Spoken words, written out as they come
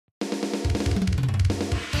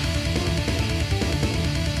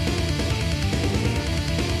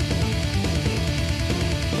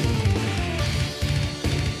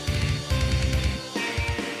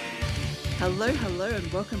Hello,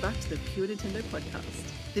 and welcome back to the Pure Nintendo podcast.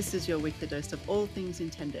 This is your weekly dose of all things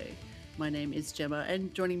Nintendo. My name is Jemma,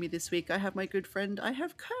 and joining me this week, I have my good friend,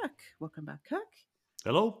 Kirk. Welcome back, Kirk.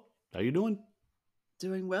 Hello, how you doing?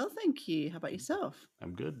 Doing well, thank you. How about yourself?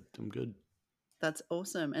 I'm good. That's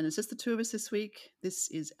awesome. And it's just the two of us this week.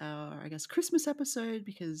 This is our, Christmas episode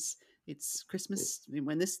because it's Christmas.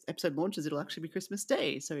 When this episode launches, it'll actually be Christmas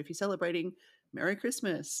Day. So if you're celebrating, Merry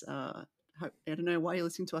Christmas. I don't know why you're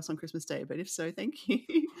listening to us on Christmas Day, but if so, thank you.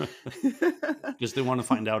 Because they want to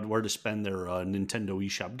find out where to spend their Nintendo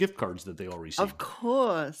eShop gift cards that they all received. Of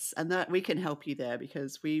course, and that we can help you there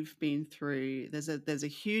because we've been through. There's a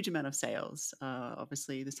huge amount of sales.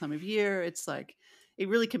 Obviously, this time of year, it's like it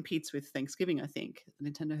really competes with Thanksgiving. I think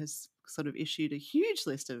Nintendo has sort of issued a huge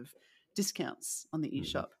list of discounts on the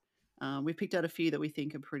eShop. We've picked out a few that we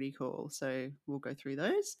think are pretty cool, so we'll go through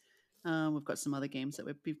those. We've got some other games that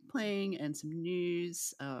we've been playing and some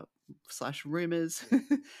news / rumors,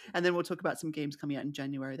 and then we'll talk about some games coming out in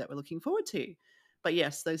January that we're looking forward to. But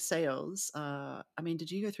yes, those sales.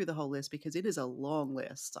 Did you go through the whole list? Because it is a long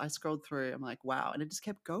list. I scrolled through. I'm like, wow, and it just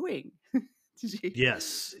kept going. Did you?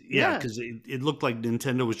 Yes, yeah, Yeah. because it looked like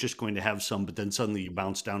Nintendo was just going to have some, but then suddenly you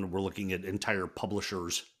bounce down and we're looking at entire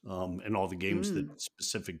publishers and all the games that Mm.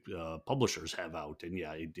 specific publishers have out. And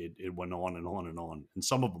yeah, it went on and on and on. And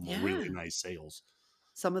some of them were really Yeah. nice sales.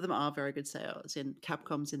 Some of them are very good sales, and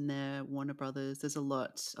Capcom's in there, Warner Brothers. There's a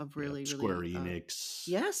lot of Yep, really, Square really, Enix,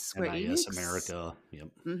 yes, Square NIS Enix. America. Yep.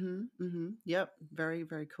 Yep. Very,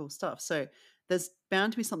 very cool stuff. So there's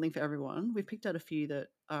bound to be something for everyone. We've picked out a few that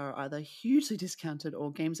are either hugely discounted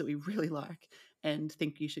or games that we really like and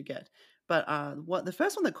think you should get. But what the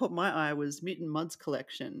first one that caught my eye was Mutant Mudds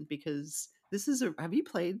Collection because this is a. Have you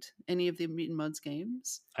played any of the Mutant Mudds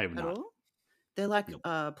games I have at not. all? They're like Nope.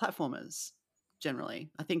 platformers generally.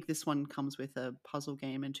 I think this one comes with a puzzle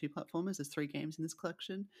game and two platformers. There's three games in this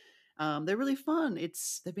collection. They're really fun.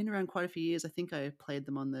 They've been around quite a few years. I think I played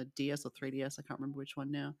them on the DS or 3DS. I can't remember which one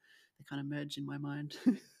now. They kind of merge in my mind,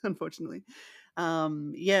 unfortunately.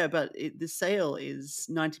 But the sale is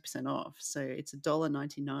 90% off, so it's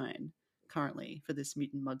 $1.99 currently for this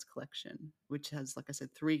Mutant Mudds collection, which has, like I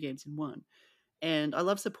said, three games in one. And I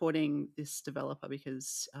love supporting this developer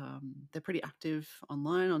because they're pretty active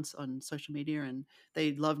online on social media, and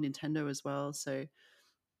they love Nintendo as well. So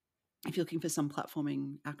if you're looking for some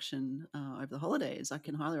platforming action over the holidays, I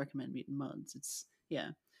can highly recommend Mutant Mudds. It's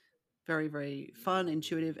very, very fun,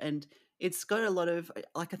 intuitive, and it's got a lot of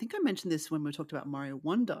I think I mentioned this when we talked about Mario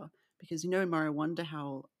Wonder, because in Mario Wonder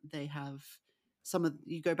how they have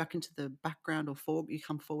you go back into the background or you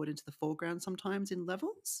come forward into the foreground sometimes in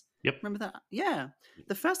levels. Yep. Remember that? Yeah.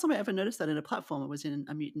 The first time I ever noticed that in a platformer was in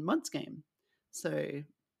a Mutant Mudds game. So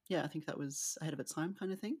yeah, I think that was ahead of its time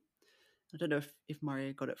kind of thing. I don't know if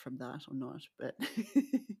Mario got it from that or not, but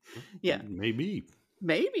yeah. Maybe.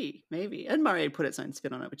 Maybe. And Mario put its own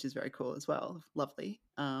spin on it, which is very cool as well. Lovely.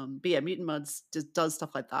 But yeah, Mutant Mudds just does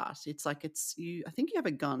stuff like that. It's like I think you have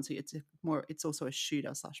a gun, so it's also a shooter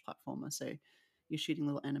 / platformer. So you're shooting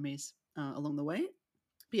little enemies along the way.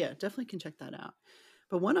 But yeah, definitely can check that out.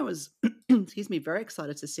 But one I was, excuse me, very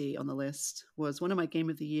excited to see on the list was one of my Game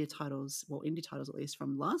of the Year titles, well, indie titles at least,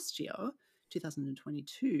 from last year,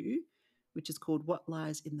 2022, which is called What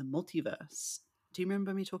Lies in the Multiverse. Do you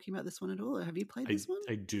remember me talking about this one at all? Or have you played this one?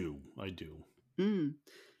 I do. Mm.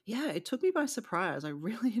 Yeah, it took me by surprise. I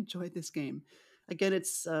really enjoyed this game. Again,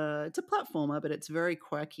 it's a platformer, but it's very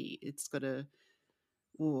quirky. It's got a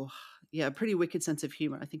pretty wicked sense of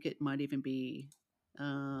humor. I think it might even be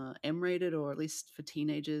M-rated, or at least for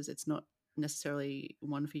teenagers. It's not necessarily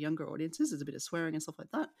one for younger audiences. There's a bit of swearing and stuff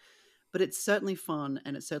like that, but it's certainly fun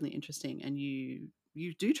and it's certainly interesting. And you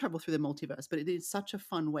do travel through the multiverse, but it is such a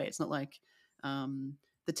fun way. It's not like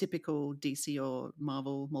the typical DC or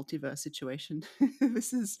Marvel multiverse situation.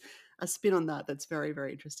 This is a spin on that that's very,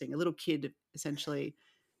 very interesting. A little kid essentially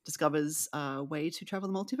discovers a way to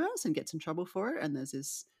travel the multiverse and gets in trouble for it. And there's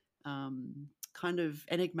this kind of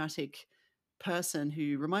enigmatic person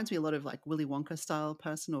who reminds me a lot of like Willy Wonka style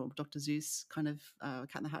person or Dr. Seuss kind of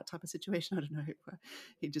Cat in the Hat type of situation. I don't know.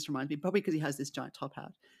 He just reminds me, probably because he has this giant top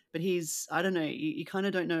hat. But I don't know, you kind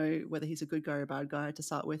of don't know whether he's a good guy or a bad guy to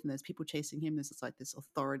start with. And there's people chasing him. There's this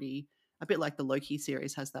authority, a bit like the Loki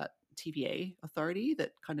series has that TVA authority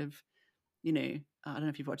that kind of, I don't know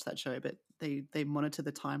if you've watched that show, but they monitor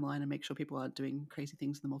the timeline and make sure people aren't doing crazy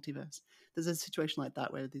things in the multiverse. There's a situation like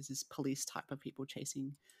that where there's this police type of people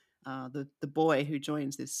chasing the boy who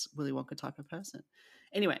joins this Willy Wonka type of person.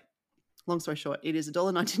 Anyway, long story short, it is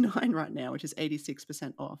 $1.99 right now, which is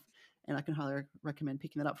 86% off. And I can highly recommend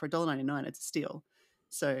picking that up for $1.99. It's a steal.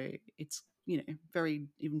 So it's, very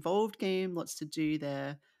involved game, lots to do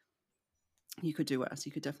there. You could do worse.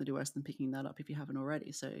 You could definitely do worse than picking that up if you haven't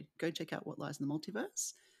already. So go check out What Lies in the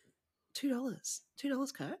Multiverse. $2.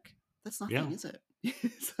 $2, Kirk. That's Yeah. nothing, is it?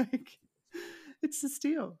 It's like it's a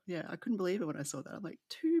steal. Yeah, I couldn't believe it when I saw that. I'm like,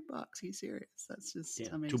 $2? Are you serious? That's just Yeah,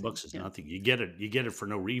 amazing. $2 is Yeah. nothing. You get it for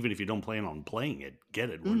no even if you don't plan on playing it, get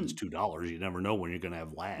it when it's Mm. $2. You never know when you're gonna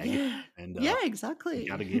have lag, Yeah. and, Yeah, you got exactly.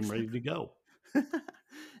 a game ready to go.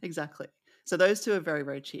 Exactly. So those two are very,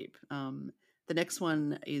 very cheap. The next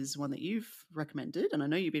one is one that you've recommended, and I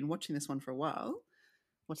know you've been watching this one for a while.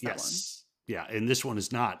 What's that one? Yes. Yeah, and this one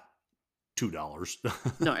is not $2.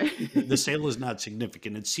 No. The sale is not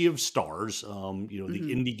significant. It's Sea of Stars, the Hmm.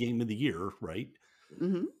 indie game of the year, right?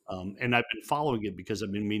 Hmm. And I've been following it because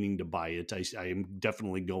I've been meaning to buy it. I am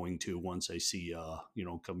definitely going to once I see,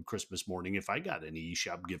 come Christmas morning. If I got any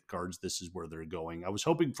eShop gift cards, this is where they're going. I was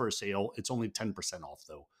hoping for a sale. It's only 10% off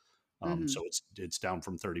though, Hmm. so it's down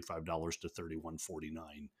from $35 to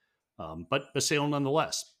 31.49, but a sale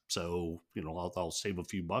nonetheless. So I'll save a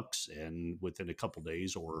few bucks, and within a couple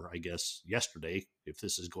days, or I guess yesterday, if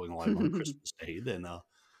this is going live on Christmas Day,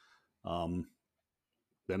 um,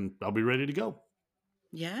 then I'll be ready to go.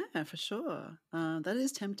 Yeah, for sure. That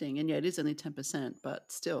is tempting. And yeah, it is only 10%,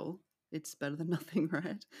 but still, it's better than nothing,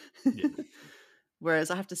 right? Yeah.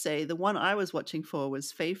 Whereas I have to say, the one I was watching for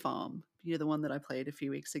was Fae Farm. The one that I played a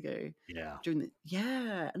few weeks ago Yeah.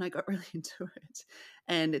 yeah, and I got really into it.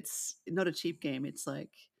 And it's not a cheap game. It's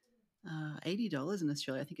like $80 in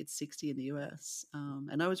Australia. I think it's 60 in the US.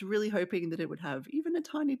 And I was really hoping that it would have even a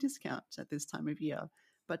tiny discount at this time of year,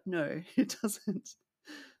 but no, it doesn't.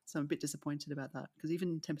 So I'm a bit disappointed about that because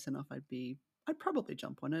even 10% off, I'd probably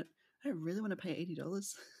jump on it. I don't really want to pay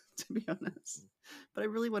 $80 to be honest, but I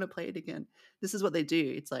really want to play it again. This is what they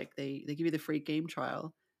do. It's like they give you the free game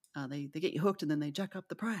trial. They get you hooked and then they jack up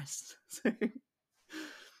the price. So,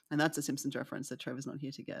 and that's a Simpsons reference that Trevor's not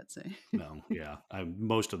here to get. So No, yeah.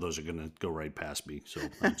 Most of those are going to go right past me, so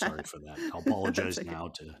I'm sorry for that. I'll that's apologize okay.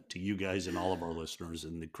 now to you guys and all of our listeners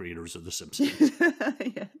and the creators of The Simpsons.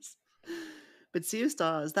 Yes. But Sea of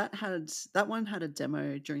Stars, that one had a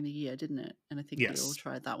demo during the year, didn't it? And I think we all Yes.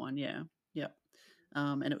 tried that one. Yeah. Yep.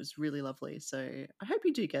 And it was really lovely. So I hope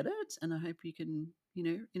you do get it, and I hope you can,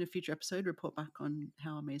 in a future episode, report back on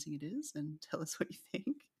how amazing it is and tell us what you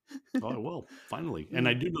think. Oh, I will finally, and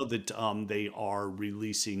I Mm. do know that they are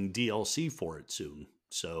releasing DLC for it soon.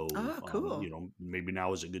 So Oh, cool. maybe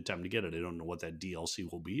now is a good time to get it. I don't know what that DLC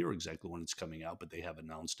will be or exactly when it's coming out, but they have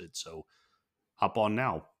announced it. So hop on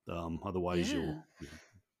now. Otherwise, Yeah.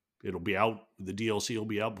 it'll be out. The DLC will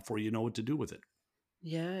be out before you know what to do with it.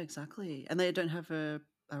 Yeah, exactly. And they don't have a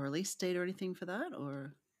release date or anything for that,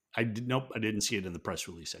 or Nope, I didn't see it in the press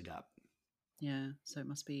release I got. yeah. So it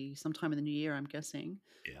must be sometime in the new year, I'm guessing.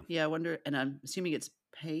 Yeah. Yeah, I wonder, and I'm assuming it's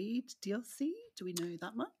paid DLC. Do we know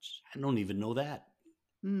that much? I don't even know that.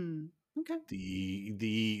 Hmm. Okay.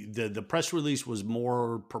 The press release was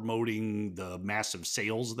more promoting the massive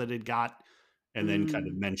sales that it got, and then kind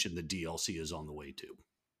of Hmm. mentioned the DLC is on the way too.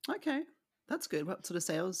 Okay. That's good. What sort of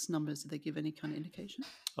sales numbers did they give any kind of indication?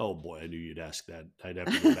 Oh boy, I knew you'd ask that. I'd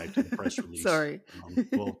have to go back to the press release. Sorry.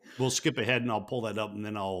 We'll skip ahead and I'll pull that up, and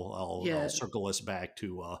then I'll Yeah. circle us back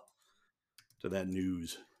to that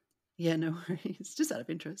news. Yeah, no worries. Just out of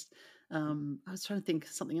interest. I was trying to think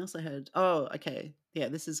something else I heard. Oh, okay. Yeah,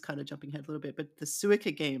 this is kind of jumping ahead a little bit, but the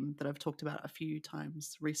Suica game that I've talked about a few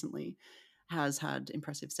times recently has had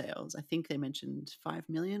impressive sales. I think they mentioned 5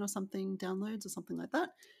 million or something downloads or something like that,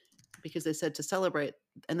 because they said to celebrate,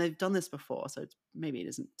 and they've done this before, so maybe it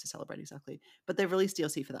isn't to celebrate exactly, but they've released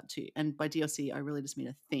DLC for that too. And by DLC, I really just mean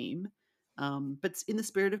a theme. But in the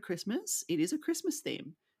spirit of Christmas, it is a Christmas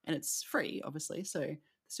theme, and it's free, obviously. So the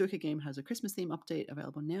Suica game has a Christmas theme update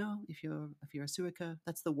available now. If you're a Suica,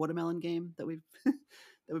 that's the watermelon game that we've that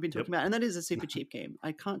we've been Yep. talking about, and that is a super cheap game.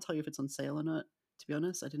 I can't tell you if it's on sale or not. To be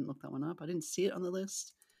honest, I didn't look that one up. I didn't see it on the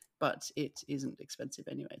list, but it isn't expensive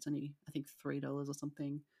anyway. It's only, I think, $3 or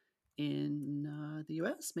something in the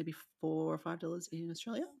US, maybe $4 or $5 in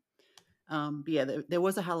Australia. But yeah, there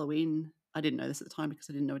was a Halloween. I didn't know this at the time because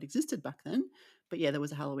I didn't know it existed back then. But yeah, there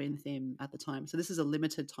was a Halloween theme at the time. So this is a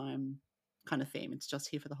limited time kind of theme. It's just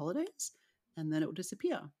here for the holidays, and then it will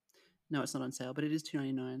disappear. No, it's not on sale, but it is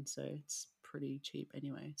 $2.99, so it's pretty cheap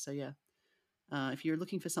anyway. So yeah, if you're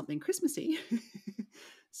looking for something Christmassy,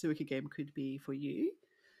 Suica game could be for you.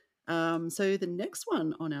 So the next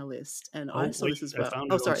one on our list, and I Oh saw wait, this as I well.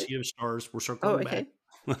 found Oh, it on sorry. Sea of Stars. We're Oh, circling back.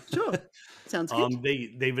 okay. Sure. Sounds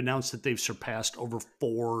good. They've announced that they've surpassed over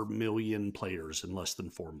 4 million players in less than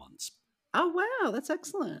 4 months. Oh, wow, that's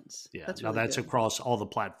excellent. Yeah, That's now really that's good. across all the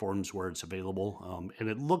platforms where it's available, and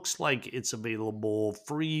it looks like it's available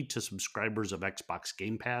free to subscribers of Xbox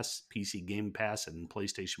Game Pass, PC Game Pass, and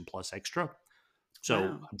PlayStation Plus Extra. So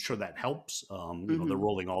Wow. I'm sure that helps. They're Mhm.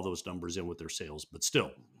 rolling all those numbers in with their sales, but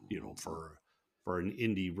still, for an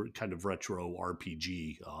indie kind of retro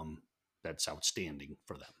RPG, that's outstanding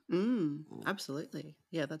for them. Absolutely.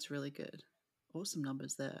 Yeah, that's really good. Awesome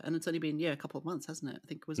numbers there. And it's only been, yeah, a couple of months, hasn't it? I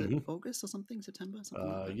think was it Hmm. August or something, September, something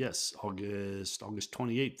like that. Yes, August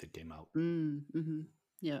 28th it came out. Mhm.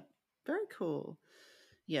 Yeah. Very cool.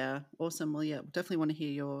 Yeah, awesome. Well, yeah, definitely want to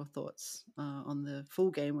hear your thoughts on the full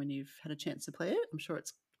game when you've had a chance to play it. I'm sure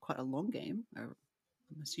it's quite a long game. I'm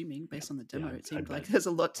assuming Yeah, based on the yeah, demo, it I seemed like bet there's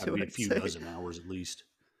a lot gotta to be a it. few So dozen hours at least.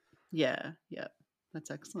 yeah, yeah,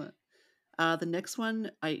 that's excellent. The next one,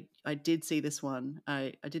 I did see this one.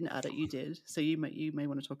 I didn't add it. You did, so you may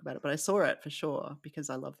want to talk about it. But I saw it for sure because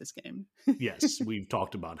I love this game. Yes, we've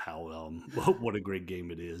talked about how what a great game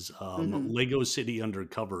it is. Hmm. Lego City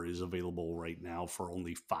Undercover is available right now for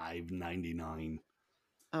only $5.99.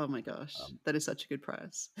 Oh my gosh, Um, that is such a good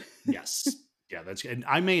price. yes, yeah, that's and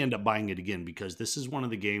I may end up buying it again because this is one of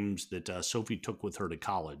the games that Sophie took with her to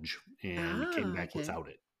college and came Ah, back okay. without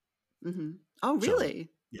it. Hmm. Oh, So really?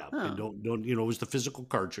 yeah, and Oh. don't it was the physical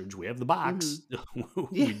cartridge. We have the Hmm. box.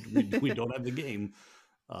 Yeah. We don't have the game.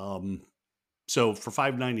 Um, so for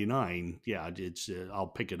 $5.99, yeah, it's I'll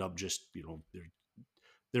pick it up. Just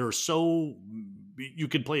there are you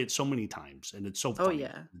could play it so many times, and it's so Oh funny,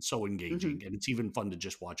 yeah. it's so Hmm. engaging, and it's even fun to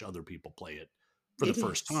just watch other people play it for the It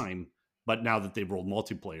first is. time. But now that they've rolled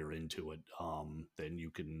multiplayer into it, then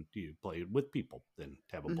you play it with people, then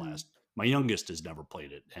have a Hmm. blast. My youngest has never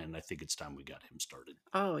played it, and I think it's time we got him started.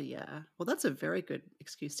 Oh yeah. Well, that's a very good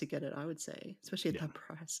excuse to get it, I would say, especially at Yeah, that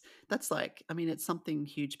price. That's like, I mean, it's something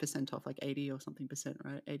huge percent off, like 80 or something percent,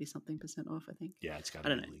 right? 80 something percent off, I think. yeah, it's got to I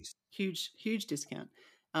don't be know. at least. Huge discount.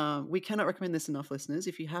 We cannot recommend this enough, listeners.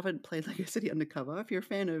 If you haven't played Lego City Undercover, if you're a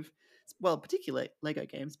fan of, well, particularly Lego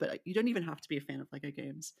games, but you don't even have to be a fan of Lego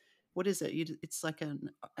games. What is it? It's like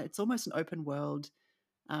it's almost an open world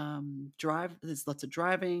drive. There's lots of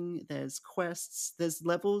driving, there's quests, there's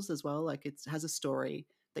levels as well. Like it has a story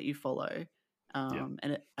that you follow. Yeah,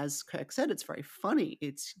 And as Kirk said, it's very funny.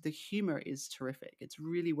 The humor is terrific. It's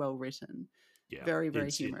really well written, yeah, very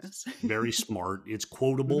it's humorous. very smart. It's Hmm.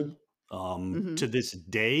 quotable. Hmm. To this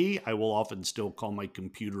day, I will often still call my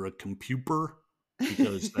computer a computer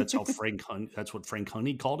because that's what Frank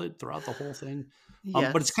Honey called it throughout the whole thing.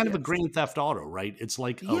 But it's Yes, kind of a yes. Grand Theft Auto, right? It's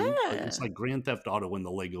Yeah. like Grand Theft Auto in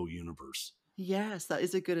the Lego universe. Yes, that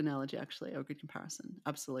is a good analogy, actually, or a good comparison.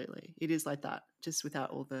 Absolutely. It is like that, just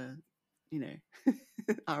without all the, you know,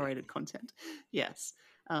 Yeah. R-rated content. Yes.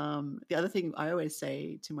 The other thing I always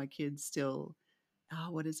say to my kids still,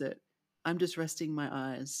 oh, what is it? I'm just resting my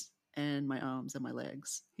eyes and my arms and my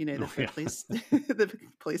legs. You know, Oh that the yeah, police the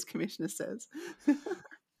police commissioner says.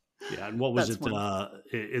 yeah. And what was That's it wonderful.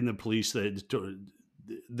 in the police that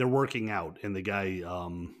they're working out, and the guy,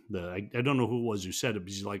 I don't know who it was who said it, but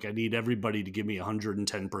he's like, I need everybody to give me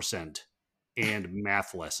 110% and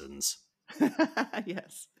math lessons.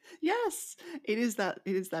 Yes. Yes. It is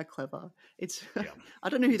that clever. It's Yeah. I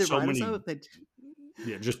don't know who the So writers are, many, but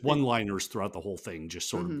yeah, just they one liners throughout the whole thing, just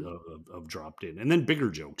sort of, mhm. dropped in. And then bigger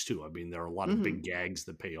jokes too. I mean, there are a lot of Mhm. big gags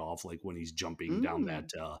that pay off, like when he's jumping down Mm.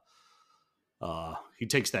 that, he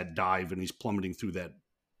takes that dive and he's plummeting through that.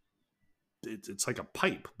 It's like a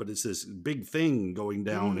pipe, but it's this big thing going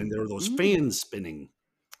down, and Mm. there are those Mm. fans spinning.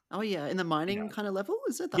 Oh, yeah, in the Yeah. mining kinda level?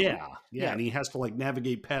 Is it that one? Yeah. Yeah. Yeah. And he has to like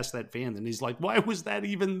navigate past that fan. And he's like, why was that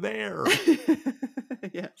even there?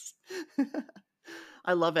 Yes.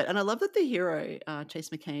 I love it, and I love that the hero, Chase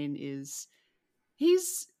McCain, is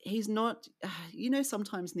he's not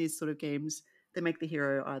sometimes in these sort of games, they make the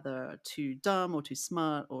hero either too dumb or too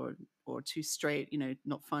smart or too straight,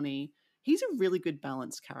 not funny. He's a really good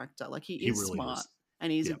balanced character. Like, he He is really smart is.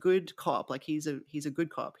 and he's a Yeah. good cop. Like, he's a good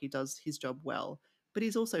cop. He does his job well, but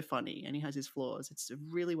he's also funny and he has his flaws. It's a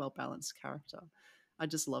really well balanced character. I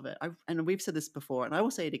just love it. And we've said this before, and I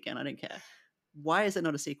will say it again. I don't care. Why is there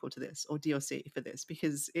not a sequel to this or DLC for this?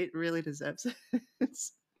 Because it really deserves it.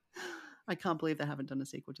 I can't believe they haven't done a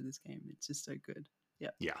sequel to this game. It's just so good.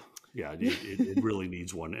 Yep. Yeah, yeah, it really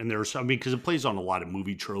needs one. And there's, I mean, because it plays on a lot of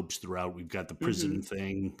movie tropes throughout. We've got the prison Mhm.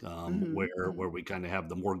 thing, Mhm. where Mhm. we kind of have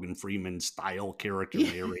the Morgan Freeman style character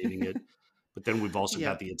Yeah. narrating it, but then we've also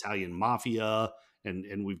got Yep. the Italian mafia,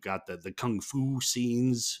 and we've got the kung fu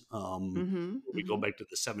scenes. Mhm. Where we go Mhm. back to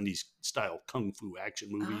the '70s style kung fu action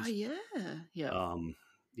Oh, movies. yeah. Yep. Um,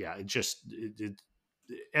 yeah, it just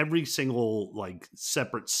every single like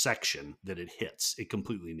separate section that it hits, it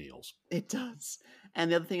completely nails. It does.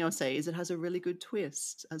 And the other thing I'll say is it has a really good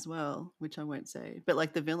twist as well, which I won't say. But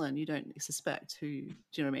like the villain, you don't suspect who. Do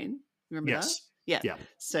you know what I mean? Remember that? Yes. Yeah. Yeah.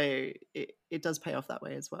 So it does pay off that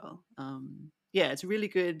way as well. Yeah, it's really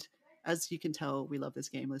good. As you can tell, we love this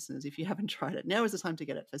game, listeners. If you haven't tried it, now is the time to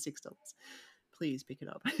get it for $6. Please pick it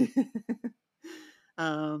up.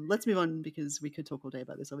 Let's move on because we could talk all day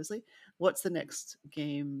about this, obviously. What's the next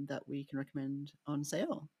game that we can recommend on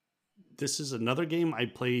sale? This is another game I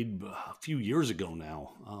played a few years ago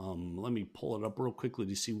now. Let me pull it up real quickly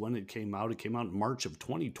to see when it came out. It came out in March of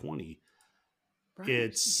 2020. Right. Okay.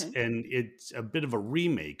 It's a bit of a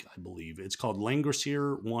remake, I believe. It's called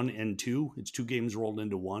Langrisser 1 and 2. It's two games rolled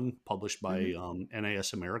into one, published by Mm-hmm.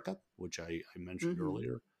 NIS America, which I mentioned Mm-hmm.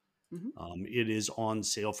 earlier. Mm-hmm. It is on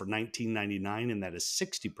sale for $19.99, and that is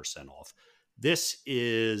 60% off.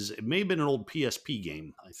 It may have been an old PSP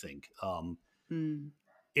game, I think. Mm.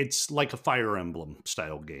 It's like a Fire Emblem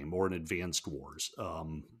style game or an Advanced Wars.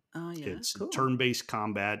 Oh yeah, It's cool. turn-based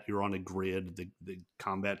combat. You're on a grid. The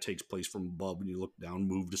combat takes place from above, and you look down,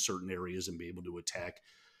 move to certain areas, and be able to attack.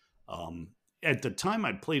 Um, at the time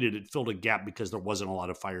I played it, it filled a gap because there wasn't a lot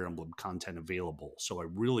of Fire Emblem content available. So I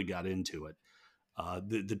really got into it.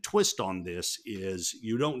 The twist on this is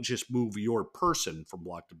you don't just move your person from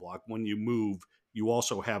block to block. When you move, you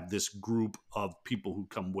also have this group of people who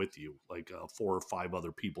come with you, like 4 or 5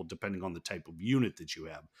 other people, depending on the type of unit that you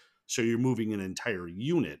have. So you're moving an entire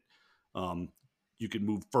unit. Um, you can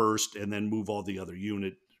move first and then move all the other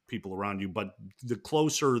unit people around you. But the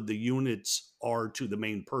closer the units are to the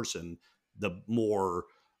main person, the more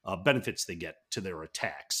benefits they get to their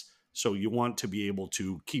attacks. So you want to be able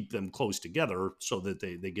to keep them close together so that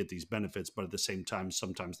they get these benefits, but at the same time,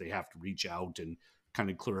 sometimes they have to reach out and kind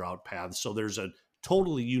of clear out paths. So there's a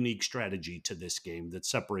totally unique strategy to this game that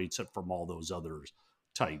separates it from all those other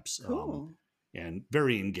types, Cool. and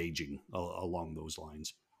very engaging along those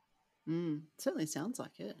lines. Certainly sounds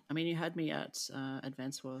like it. I mean, you had me at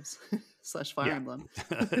Advance Wars slash Fire Yeah, Emblem.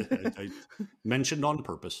 I mentioned on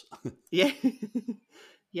purpose. Yeah.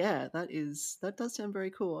 Yeah, that does sound very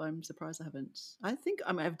cool. I'm surprised I haven't.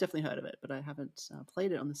 I've definitely heard of it, but I haven't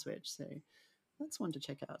played it on the Switch. So that's one to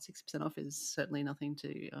check out. 60% off is certainly nothing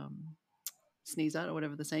to sneeze at, or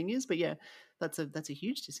whatever the saying is. But yeah, that's a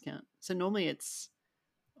huge discount. So normally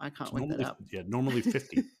I can't It's work that normally, out. yeah, normally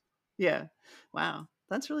 50. Yeah. Wow,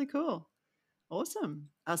 that's really cool. Awesome.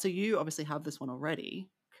 So you obviously have this one already,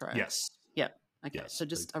 correct? Yes, Yep. Okay. yes. So I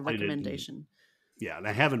just a played it and recommendation. yeah, and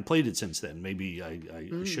I haven't played it since then. Maybe I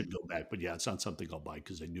should Mm. go back, but yeah, it's not something I'll buy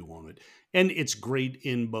because I do own it, and it's great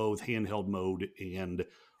in both handheld mode and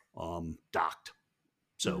docked.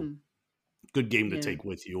 So Mm-hmm. good game to Yeah. take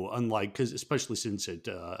with you. Unlike because especially since it,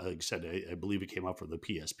 like I said, I believe it came out for the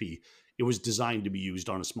PSP. It was designed to be used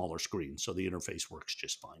on a smaller screen, so the interface works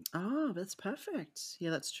just fine. Oh, that's perfect.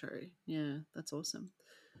 Yeah, that's true. Yeah, that's awesome.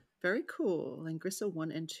 Very cool. Langrissa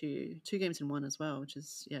 1 and 2. Two games in one as well, which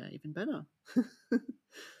is, yeah, even better.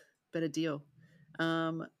 Better deal.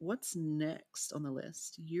 What's next on the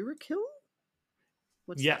list? Eurokill?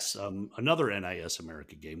 What's that? Yes, another NIS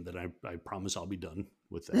America game that I promise I'll be done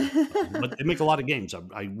with them. But they make a lot of games.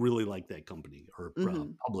 I really like that company or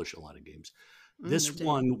Mm-hmm. publish a lot of games. This They do.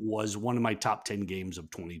 one was one of my top 10 games of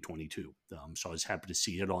 2022. So I was happy to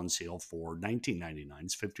see it on sale for $19.99.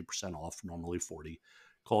 It's 50% off, normally 40.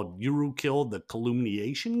 Called Eurokill, the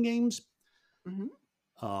Calumniation Games.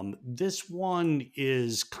 Mm-hmm. This one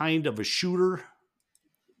is kind of a shooter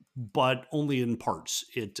but only in parts.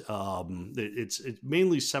 It's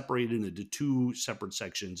mainly separated into two separate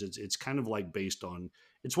sections. It's kind of like based on.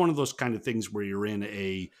 It's one of those kind of things where you're in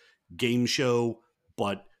a game show,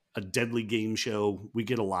 but a deadly game show. We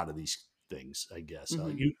get a lot of these things, I guess.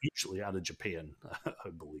 Mm-hmm. Usually out of Japan, I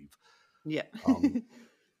believe. Yeah. Um,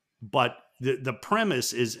 but the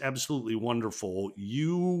premise is absolutely wonderful.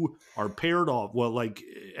 You are paired off. Well, like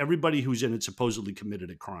everybody who's in it supposedly committed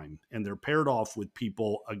a crime, and they're paired off with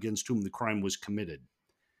people against whom the crime was committed.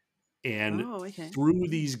 And Oh, okay. through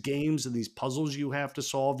these games and these puzzles you have to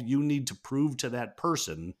solve, you need to prove to that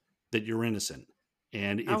person that you're innocent.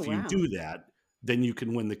 And Oh, if you wow. do that, then you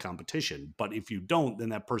can win the competition. But if you don't, then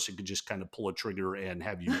that person could just kind of pull a trigger and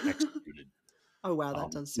have you executed. Oh, wow. That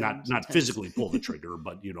does Not sound not intense. physically pull the trigger,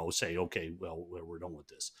 but say, okay, well, we're done with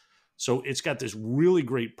this. So it's got this really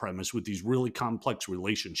great premise with these really complex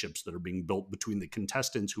relationships that are being built between the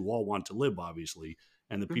contestants who all want to live, obviously,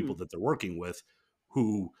 and the Mm-hmm. people that they're working with,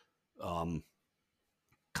 who um,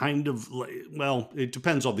 kind of well, it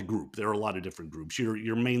depends on the group. There are a lot of different groups.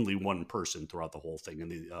 You're mainly one person throughout the whole thing,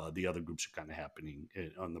 and the other groups are kind of happening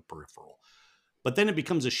on the peripheral. but then it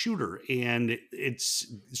becomes a shooter, and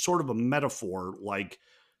it's sort of a metaphor. Like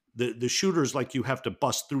the shooters, like you have to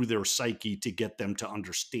bust through their psyche to get them to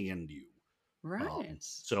understand you. Right.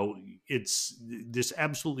 So it's this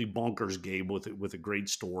absolutely bonkers game with a great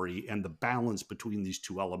story, and the balance between these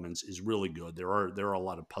two elements is really good. There are a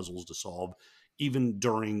lot of puzzles to solve. Even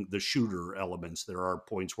during the shooter elements, there are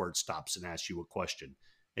points where it stops and asks you a question,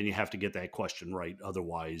 and you have to get that question right.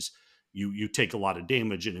 Otherwise, you take a lot of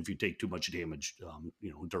damage, and if you take too much damage,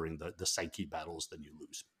 during the psyche battles, then you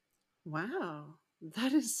lose. Wow.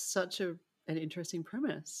 That is such an interesting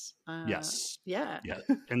premise. Yes. Yeah. Yeah.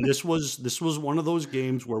 And this was one of those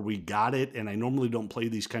games where we got it, and I normally don't play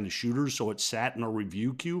these kind of shooters, so it sat in a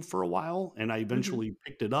review queue for a while, and I Mhm. eventually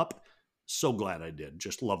picked it up. So glad I did.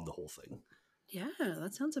 Just love the whole thing. Yeah,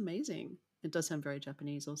 that sounds amazing. It does sound very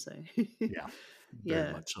Japanese also. Yeah. Very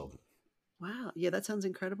Yeah. much so. Wow. Yeah, that sounds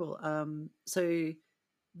incredible. So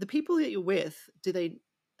the people that you're with, do they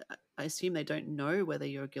I assume they don't know whether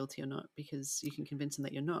you're guilty or not because you can convince them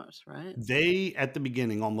that you're not, right? They at the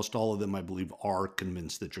beginning, almost all of them, I believe, are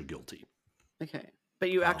convinced that you're guilty. Okay. But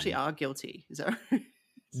you actually Um are guilty. Is that right?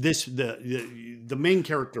 this the main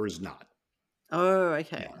character is not. Oh, Yeah,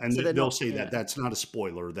 okay. and So they're they'll not, say that yeah. that's not a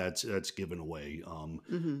spoiler. That's given away.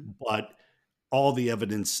 Mhm. But all the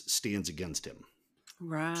evidence stands against him.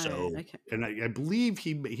 Right. So, Okay. and I believe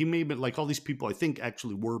he may have been like all these people. I think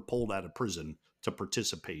actually were pulled out of prison to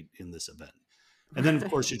participate in this event. And then, of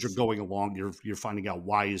course, as you're Right. going along, you're finding out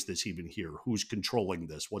why is this even here? Who's controlling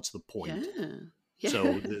this? What's the point? Yeah. So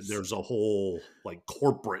Yes. there's a whole like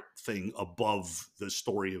corporate thing above the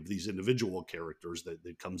story of these individual characters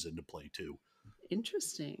that comes into play too.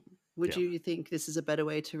 Interesting. Would Yeah. you think this is a better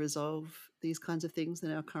way to resolve these kinds of things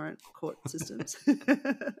than our current court systems?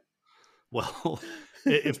 Well,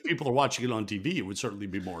 if people are watching it on TV, it would certainly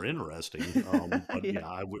be more interesting. But Yeah. yeah,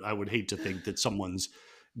 I would hate to think that someone's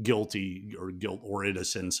guilty or guilt or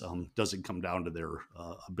innocence doesn't come down to their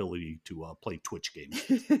ability to play Twitch games.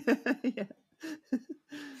 Yeah.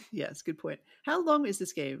 Yes, good point. How long is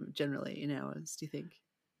this game generally in hours, do you think?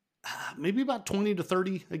 Maybe about 20 to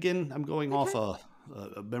 30. Again, I'm going off Okay.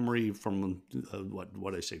 a memory from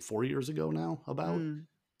what I say 4 years ago now. About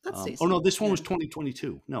That's oh no, decent. this one Yeah. was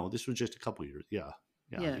 2022. No, this was just a couple years. Yeah,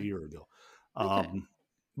 yeah, a Yeah. year ago. Okay. Um,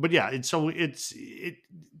 but yeah,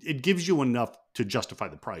 it gives you enough to justify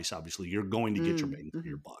the price. Obviously, you're going to get your bang for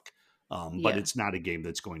your Mhm. buck. But Yeah. it's not a game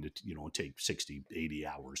that's going to take 60, 80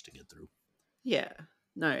 hours to get through. Yeah.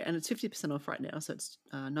 No, and it's 50% off right now, so it's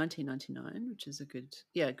 19.99, which is a good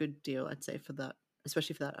deal, I'd say, for that,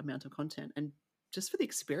 especially for that amount of content. And just for the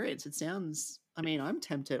experience, it sounds, I mean, I'm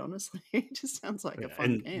tempted, honestly. It just sounds like a Yeah,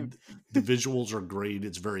 fun game. and the visuals are great.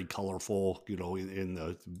 It's very colorful, in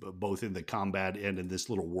the both in the combat and in this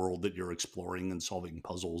little world that you're exploring and solving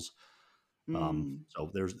puzzles. Mm.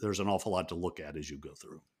 So there's an awful lot to look at as you go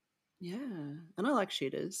through. Yeah, and I like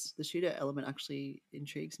shooters. The shooter element actually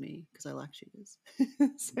intrigues me because I like shooters.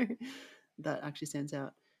 So that actually stands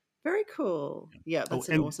out. Very cool. Yeah, Oh, that's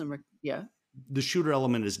an and awesome yeah. the shooter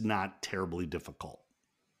element is not terribly difficult.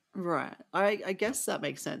 Right. I Yeah. guess that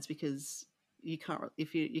makes sense because you can't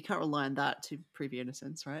if you can't rely on that to prove your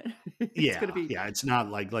innocence, right? It's got to Yeah, be yeah, it's not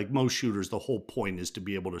like most shooters. The whole point is to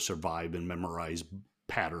be able to survive and memorize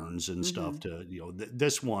patterns and stuff. hmm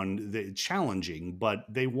This one, it's challenging, but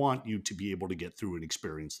they want you to be able to get through and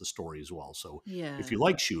experience the story as well. So if you yeah.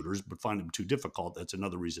 like shooters but find them too difficult, that's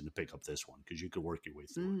another reason to pick up this one because you could work your way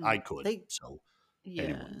through it. I could, They so yeah.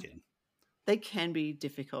 anyone can. They can be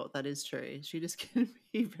difficult. That is true. Shooters can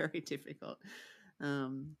be very difficult.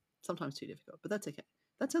 Sometimes too difficult, but that's okay.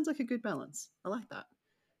 That sounds like a good balance. I like that.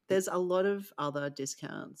 There's a lot of other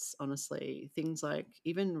discounts, honestly. Things like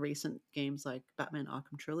even recent games like Batman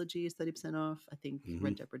Arkham Trilogy is 30% off. I think Hmm.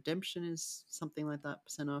 Red Dead Redemption is something like that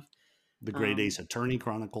percent off. The Great Um, Ace Attorney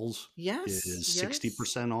Chronicles yes, is yes,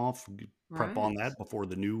 60% off. Prep on right. that before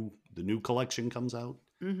the new collection comes out.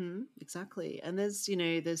 Exactly. And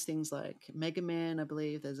there's things like Mega Man, I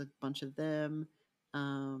believe there's a bunch of them.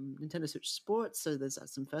 Nintendo Switch Sports, so there's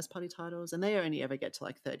some first party titles, and they only ever get to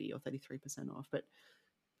like 30 or 33% off. But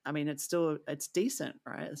I mean, it's decent,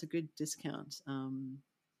 right? It's a good discount.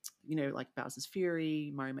 Like Bowser's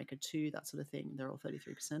Fury, Mario Maker 2, that sort of thing. They're all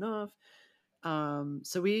 33% off.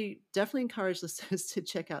 So we definitely encourage listeners to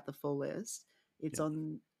check out the full list. It's Yep.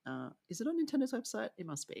 on. Is it on Nintendo's website? It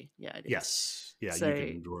must be. Yeah, it is. Yes. Yeah, you So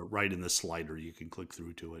can right in the slider, you can click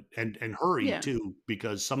through to it. And hurry yeah, too,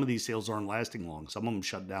 because some of these sales aren't lasting long. Some of them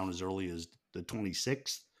shut down as early as the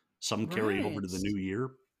 26th. Some carry over to right. the new year.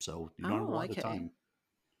 So you don't have a Oh, lot of okay. time.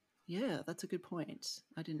 Yeah, that's a good point.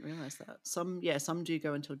 I didn't realize that. Some do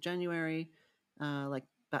go until January. Like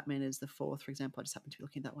Batman is the fourth, for example. I just happen to be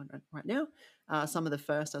looking at that one right now. Some of the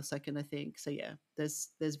first or second, I think. So yeah, there's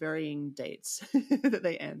varying dates that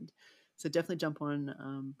they end. So definitely jump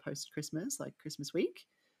on post Christmas, like Christmas week,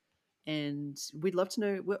 and we'd love to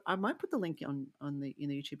know. Well, I might put the link on the in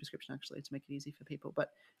the YouTube description actually to make it easy for people. But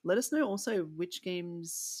let us know also which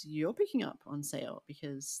games you're picking up on sale,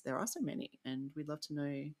 because there are so many, and we'd love to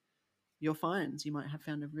know your finds. You might have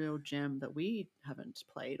found a real gem that we haven't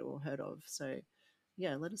played or heard of. So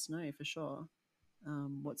yeah, let us know for sure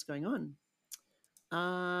what's going on.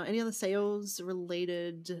 Any other sales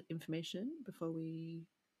related information before we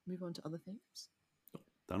move on to other things?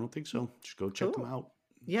 I don't think so. Just go check them Cool. out.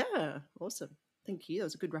 Yeah, awesome. Thank you. That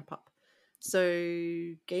was a good wrap up. So,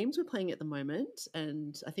 games we're playing at the moment,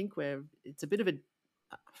 and I think it's a bit of a,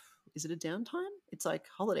 uh, is it a downtime? It's like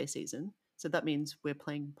holiday season. So that means we're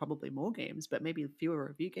playing probably more games, but maybe fewer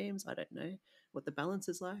review games. I don't know what the balance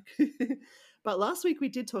is like. But last week we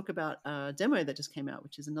did talk about a demo that just came out,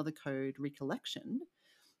 which is Another Code Recollection.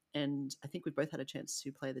 And I think we've both had a chance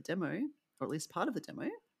to play the demo, or at least part of the demo.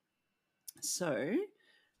 So,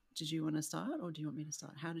 did you want to start, or do you want me to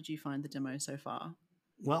start? How did you find the demo so far?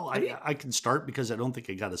 Well, Have you? I can start because I don't think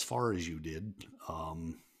I got as far as you did.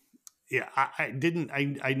 Yeah, I didn't.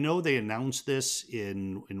 I know they announced this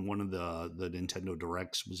in one of the Nintendo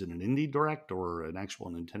Directs. Was it an indie direct or an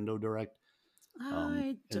actual Nintendo Direct? I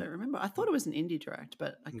And don't remember. I thought it was an indie direct,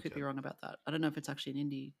 but I could be okay, wrong about that. I don't know if it's actually an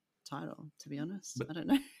indie title, to be honest. but I don't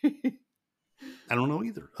know. I don't know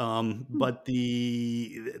either. Hmm. But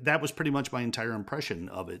the that was pretty much my entire impression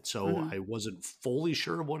of it. So Hmm. I wasn't fully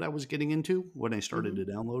sure of what I was getting into when I started Hmm. to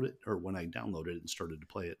download it, or when I downloaded it and started to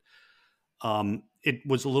play it. It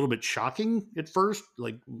was a little bit shocking at first,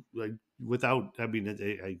 like without. I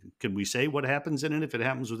mean, can we say what happens in it if it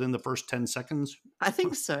happens within the first 10 seconds? I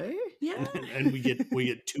think so. Yeah. And we get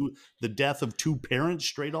the death of two parents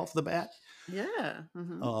straight off the bat. Yeah.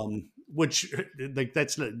 Hmm. Which like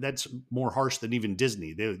that's more harsh than even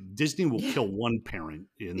Disney. Disney will Yeah. kill one parent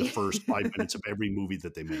in the first 5 minutes of every movie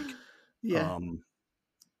that they make. Yeah. Um,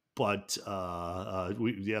 but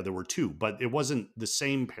yeah, there were two, but it wasn't the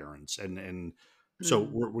same parents, and so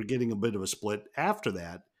Mm. we're getting a bit of a split. After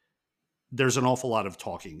that, there's an awful lot of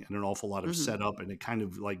talking and an awful lot of Hmm. setup, and it kind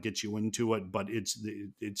of like gets you into it. But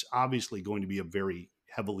it's obviously going to be a very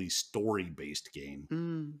heavily story based game.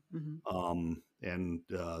 Mm. Hmm. And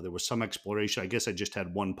there was some exploration. I guess I just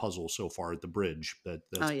had one puzzle so far at the bridge. Oh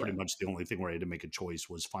That's yeah. pretty much the only thing where I had to make a choice,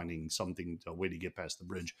 was finding something, a way to get past the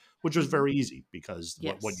bridge, which was Hmm. very easy because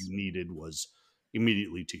what you Yes. needed was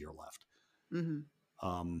immediately to your left. Hmm.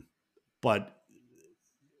 Um, but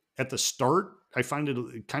at the start, I find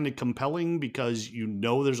it kind of compelling because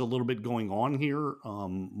there's a little bit going on here,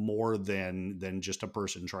 more than just a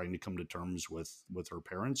person trying to come to terms with her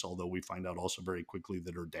parents. Although we find out also very quickly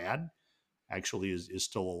that her dad actually is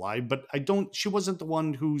still alive. But I don't. She wasn't the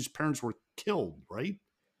one whose parents were killed, right?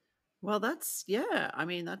 Well, yeah. I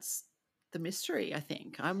mean, that's the mystery, I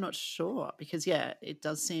think. I'm not sure because, yeah, it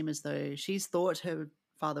does seem as though she's thought her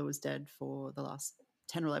father was dead for the last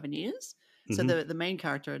 10 or 11 years. So Hmm. the main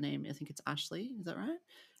character name, I think it's Ashley. Is that right? And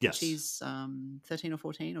Yes. she's 13 or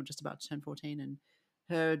 14 or just about to turn 14. And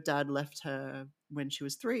her dad left her when she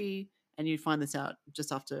was 3. And you find this out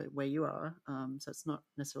just after where you are. So it's not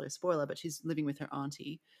necessarily a spoiler, but she's living with her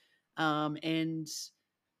auntie. And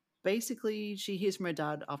basically she hears from her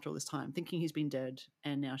dad after all this time, thinking he's been dead,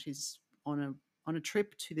 and now she's on a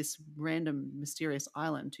trip to this random mysterious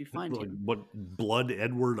island to find Like him. what, Blood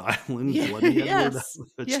Edward Island, Yeah, Bloody Edward. yes,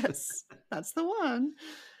 yes, that's the one.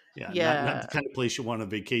 Yeah, not the Yeah. kind of place you want a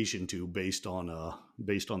vacation to based on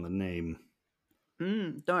the name.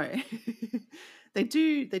 No. They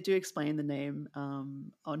do explain the name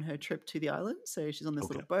on her trip to the island. So she's on this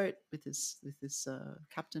Okay. little boat with this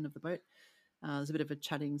captain of the boat. There's a bit of a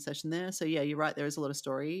chatting session there. So yeah, you're right. There is a lot of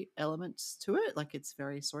story elements to it. Like it's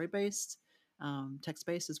very story based, text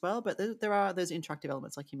based as well. But there are those interactive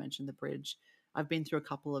elements, like you mentioned, the bridge. I've been through a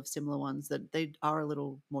couple of similar ones that they are a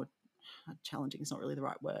little more challenging. Is not really the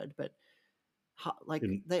right word, but like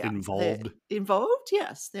they're Involved. involved.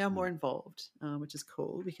 Yes, they are Yeah. more involved, which is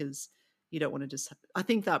cool because you don't want to just. I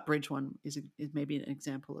think that bridge one is maybe an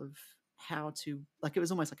example of how to, like, it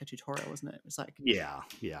was almost like a tutorial, wasn't it? It was like, Yeah,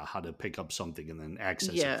 how to pick up something and then access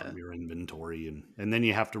it yeah. from your inventory, and then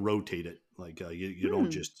you have to rotate it. Like you don't Hmm.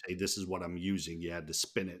 just say this is what I'm using. You had to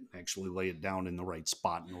spin it and actually lay it down in the right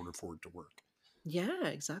spot in order for it to work. Yeah,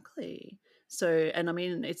 exactly. So, and I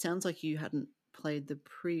mean, it sounds like you hadn't played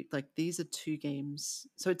like these are two games.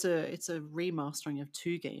 So it's a remastering of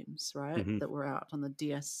two games, right? Hmm. That were out on the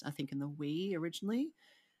DS, I think, and the Wii originally.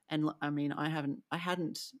 And I mean, I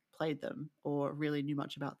hadn't played them or really knew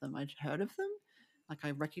much about them. I'd heard of them. Like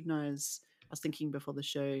I recognize, I was thinking before the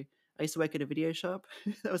show, I used to work at a video shop.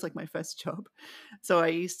 That was like my first job. So I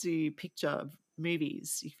used to picture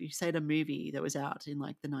movies. If you said a movie that was out in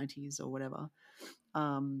like the 90s or whatever,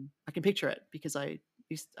 I can picture it because and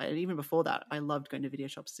even before that, I loved going to video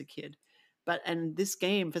shops as a kid. And this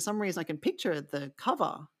game, for some reason, I can picture the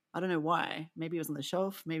cover. I don't know why. Maybe it was on the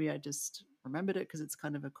shelf. Maybe I just remembered it because it's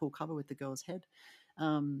kind of a cool cover with the girl's head.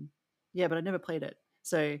 Um, yeah, but I never played it,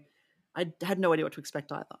 so I had no idea what to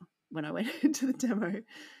expect either when I went into the demo.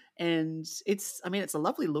 And I mean, it's a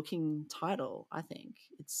lovely looking title. I think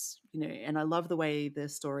it's and I love the way the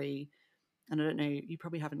story, and I don't know, you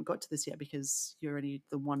probably haven't got to this yet because you're only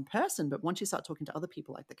the one person, but once you start talking to other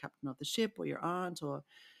people like the captain of the ship or your aunt, or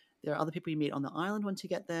there are other people you meet on the island once you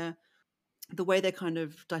get there, the way they kind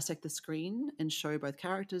of dissect the screen and show both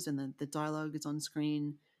characters, and then the dialogue is on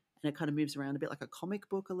screen and it kind of moves around a bit like a comic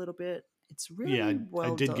book a little bit. It's Yeah, really I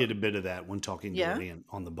well did get a done. bit of that when talking to Yeah. your aunt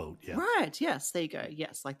on the boat. Yeah. Right. Yes. There you go.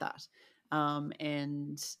 Yes. Like that.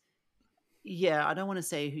 And yeah, I don't want to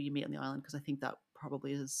say who you meet on the island because I think that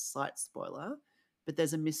probably is a slight spoiler. But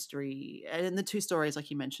there's a mystery, and the two stories,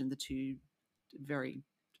 like you mentioned, the two very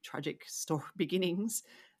tragic story beginnings.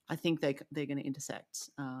 I think they're going to intersect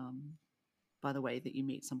by the way that you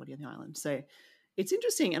meet somebody on the island. So it's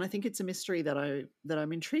interesting, and I think it's a mystery that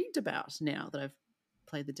I'm intrigued about now that I've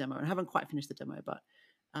played the demo. I haven't quite finished the demo, but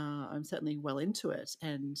I'm certainly well into it,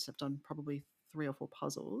 and I've done probably 3 or 4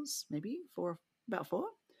 puzzles, maybe about four,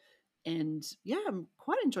 and yeah, I'm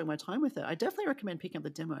quite enjoying my time with it. I definitely recommend picking up the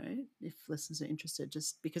demo if listeners are interested,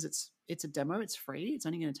 just because it's a demo, it's free, it's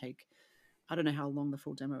only going to take, I don't know how long the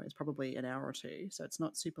full demo is, probably an hour or two, so it's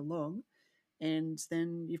not super long. And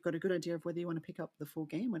then you've got a good idea of whether you want to pick up the full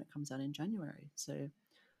game when it comes out in January. So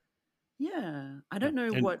yeah, I Yeah. don't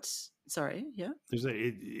know And what. Sorry, yeah.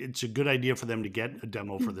 it's a good idea for them to get a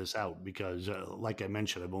demo for this out because, like I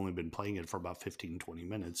mentioned, I've only been playing it for about 15, 20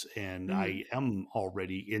 minutes and Mm-hmm. I am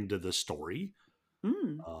already into the story.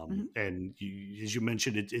 Mm, mm-hmm. And as you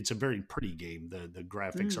mentioned, it's a very pretty game. The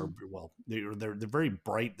graphics are, Mm, well, they're very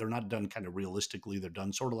bright. They're not done kind of realistically. They're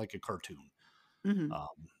done sort of like a cartoon. mm-hmm. Um,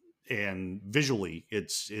 and visually,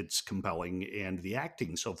 it's compelling, and the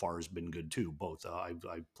acting so far has been good too. Both I've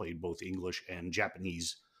played both English and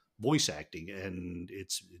Japanese voice acting, and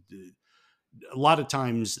it's a lot of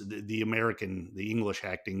times the English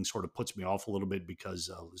acting sort of puts me off a little bit because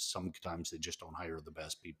sometimes they just don't hire the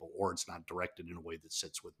best people, or it's not directed in a way that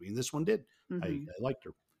sits with me. And this one did. Mm-hmm. I liked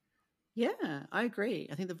her. Yeah, I agree.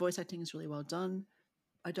 I think the voice acting is really well done.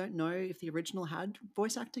 I don't know if the original had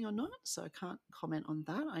voice acting or not, so I can't comment on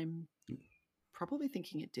that. I'm probably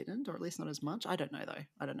thinking it didn't, or at least not as much. I don't know though.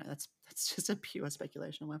 I don't know. That's just a pure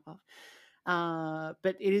speculation on my part.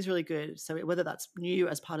 But it is really good. So whether that's new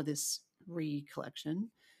as part of this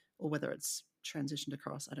recollection or whether it's transitioned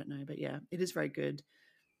across, I don't know. But yeah, it is very good.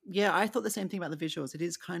 Yeah, I thought the same thing about the visuals.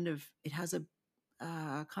 It has a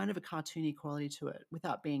kind of a cartoony quality to it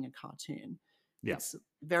without being a cartoon. Yeah. It's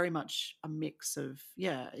very much a mix of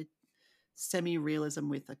semi-realism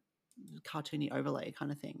with a cartoony overlay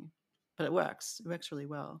kind of thing. But it works. It works really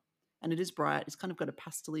well, and it is bright. It's kind of got a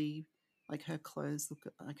pastely, like her clothes look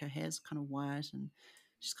like her hair's kind of white, and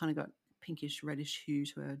she's kind of got pinkish reddish hue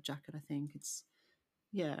to her jacket. I think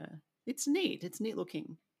yeah, it's neat. It's neat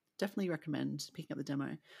looking. Definitely recommend picking up the demo,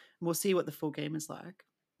 and we'll see what the full game is like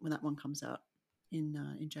when that one comes out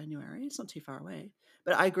in January. It's not too far away,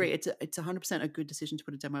 but I agree. It's 100% a good decision to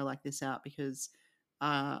put a demo like this out because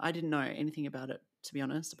I didn't know anything about it, to be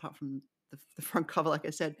honest, apart from the front cover, like I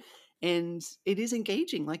said, and it is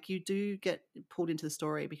engaging. Like you do get pulled into the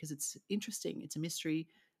story because it's interesting. It's a mystery.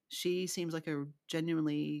 She seems like a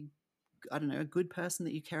genuinely, I don't know, a good person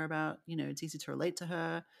that you care about. It's easy to relate to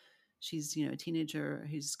her. She's, a teenager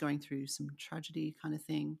who's going through some tragedy kind of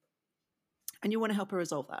thing. And you want to help her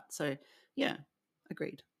resolve that. So, yeah,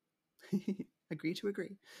 agreed. Agree to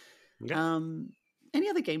agree. Okay. Um, any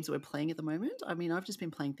other games that we're playing at the moment? I mean, I've just been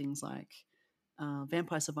playing things like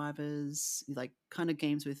Vampire Survivors, like kind of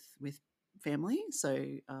games with family. So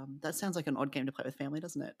that sounds like an odd game to play with family,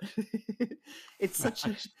 doesn't it? It's such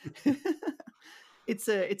a it's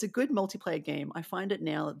a good multiplayer game. I find it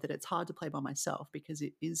now that it's hard to play by myself because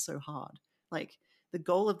it is so hard. Like the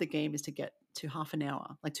goal of the game is to get to half an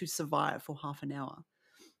hour, like to survive for half an hour.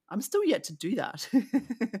 I'm still yet to do that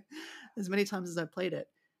as many times as I've played it.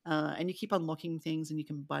 And you keep unlocking things and you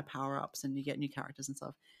can buy power ups and you get new characters and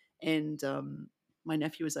stuff. And my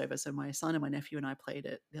nephew was over. So my son and my nephew and I played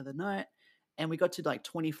it the other night and we got to like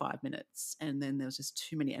 25 minutes. And then there was just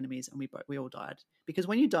too many enemies and we all died. Because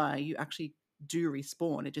when you die, you actually do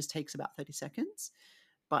respawn. It just takes about 30 seconds.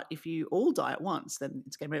 But if you all die at once, then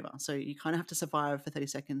it's game over. So you kind of have to survive for 30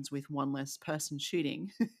 seconds with one less person shooting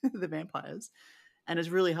the vampires. And it's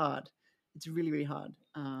really hard. It's really, really hard.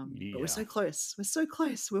 But we're Yeah. so close. We're so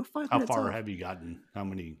close. We're 5 How minutes far off. have you gotten? How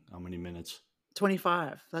many minutes?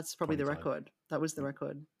 25. That's probably the 25. record. That was the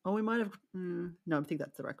record. Oh, we might have. No, I think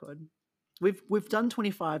that's the record. We've done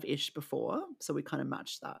 25-ish before, so we kind of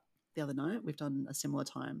matched that the other night. We've done a similar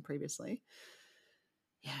time previously.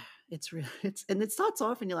 Yeah, it's really and it starts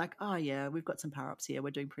off and you're like, oh yeah, we've got some power ups here.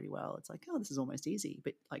 We're doing pretty well. It's like, oh, this is almost easy,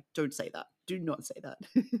 but like, don't say that. Do not say that.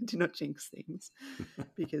 Do not jinx things,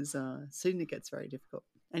 because soon it gets very difficult.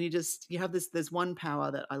 And you have this. There's one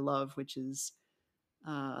power that I love, which is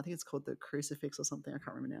I think it's called the crucifix or something. I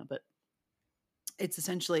can't remember now, but it's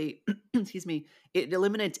essentially, excuse me, it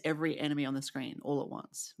eliminates every enemy on the screen all at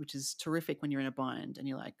once, which is terrific when you're in a bind and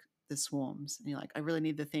you're like, there's swarms, and you're like, I really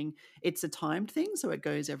need the thing. It's a timed thing, so it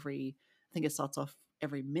goes I think it starts off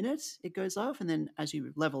every minute, it goes off, and then as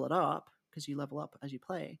you level it up, because you level up as you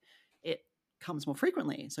play, it comes more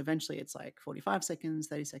frequently. So eventually it's like 45 seconds,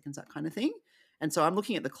 30 seconds, that kind of thing. And so I'm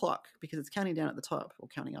looking at the clock because it's counting down at the top, or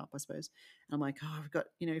counting up, I suppose. And I'm like, oh, I've got,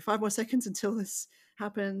 5 more seconds until this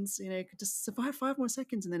happens. Could just survive 5 more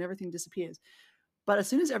seconds and then everything disappears. But as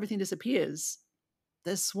soon as everything disappears,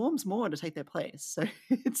 there's swarms more to take their place. So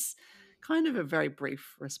it's kind of a very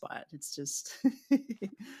brief respite. It's just,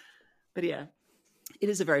 but yeah, it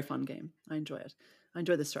is a very fun game. I enjoy it. I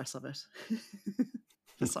enjoy the stress of it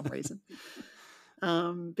for some reason.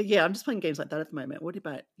 But yeah, I'm just playing games like that at the moment. What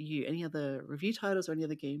about you? Any other review titles or any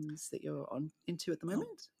other games that you're into at the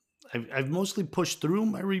moment? I've mostly pushed through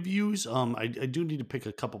my reviews. I do need to pick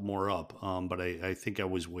a couple more up, but I think I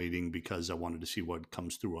was waiting because I wanted to see what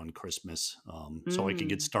comes through on Christmas, so I could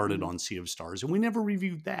get started Mm. on Sea of Stars, and we never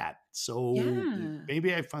reviewed that. So Yeah,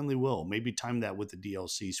 maybe I finally will. Maybe time that with the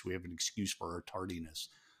DLC so we have an excuse for our tardiness.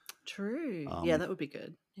 true. Yeah, Um, that would be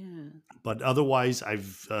good. Yeah. but otherwise,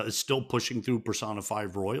 I've still pushing through Persona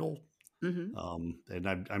 5 Royal. Hmm. And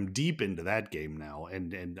I'm deep into that game now,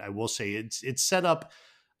 and I will say it's set up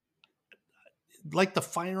like the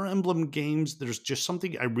Fire Emblem games. There's just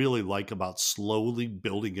something I really like about slowly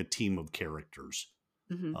building a team of characters,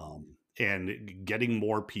 Hmm. and getting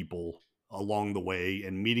more people along the way,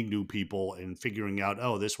 and meeting new people, and figuring out,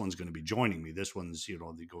 oh, this one's going to be joining me. This one's they're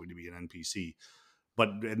going to be an NPC. But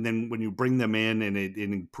and then when you bring them in, and it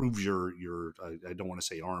improves your I don't want to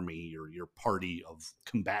say army, your party of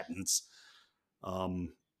combatants.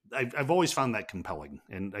 Um, I've always found that compelling,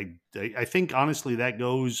 and I think honestly that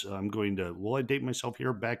goes. I'm going to will I date myself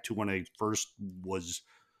here back to when I first was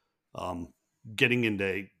um, getting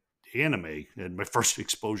into anime, and my first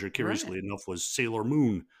exposure, Right. curiously enough, was Sailor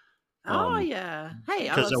Moon. Oh Um, yeah. Hey,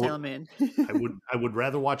 I because love Sailor Moon. I would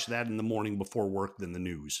rather watch that in the morning before work than the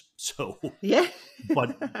news. So, Yeah.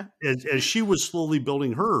 but as she was slowly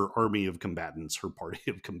building her army of combatants, her party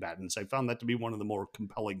of combatants, I found that to be one of the more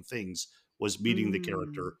compelling things, was meeting the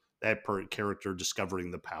character, Mm. character discovering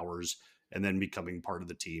the powers, and then becoming part of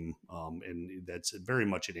the team. And that's very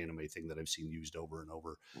much an anime thing that I've seen used over and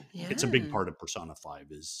over. It's a big Yeah. part of Persona 5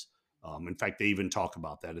 is, in fact, they even talk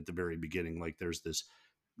about that at the very beginning. Like there's this,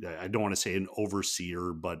 I don't want to say an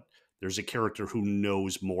overseer, but there's a character who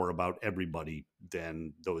knows more about everybody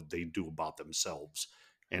than though they do about themselves,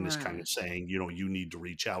 and is kind of Right. saying, you need to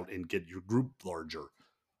reach out and get your group larger.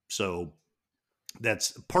 So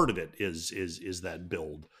that's part of it, is that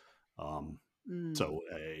build. Um, Mm. so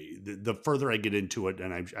the further I get into it,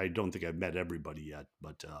 and I don't think I've met everybody yet,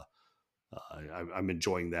 but I'm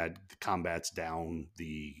enjoying that. The combat's down,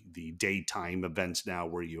 the daytime events now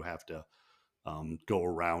where you have to go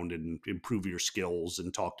around and improve your skills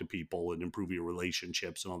and talk to people and improve your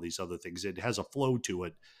relationships and all these other things. It has a flow to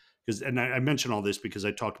it. Because, and I mention all this because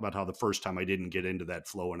I talked about how the first time I didn't get into that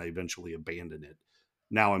flow and I eventually abandoned it.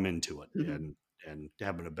 Now I'm into it, Mhm. and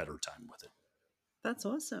having a better time with it. That's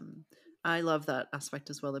awesome. I love that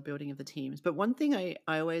aspect as well, the building of the teams. But one thing I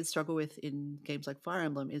always struggle with in games like Fire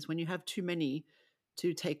Emblem is when you have too many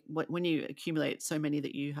to take, when you accumulate so many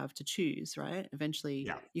that you have to choose, right? Eventually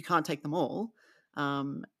Yeah, you can't take them all.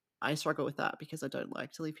 Um, I struggle with that because I don't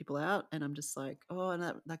like to leave people out. And I'm just like, oh, and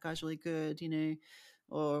that guy's really good,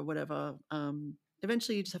 or whatever.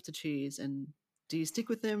 Eventually you just have to choose. And do you stick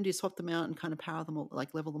with them? Do you swap them out and kind of power them all,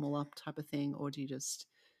 like level them all up type of thing? Or do you just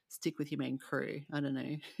stick with your main crew? I don't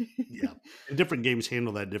know. yeah. And different games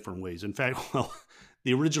handle that different ways. In fact, well,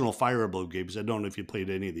 the original Fire Emblem games, I don't know if you played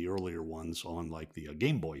any of the earlier ones on like the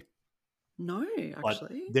Game Boy, No, but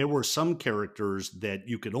actually. there were some characters that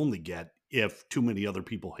you could only get if too many other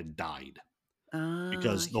people had died. Ah,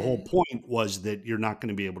 because the whole okay. point was that you're not going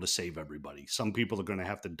to be able to save everybody. Some people are going to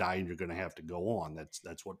have to die and you're going to have to go on.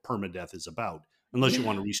 That's what permadeath is about. Unless you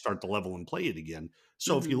want Yeah. to restart the level and play it again.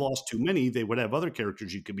 So if you Mhm. lost too many, they would have other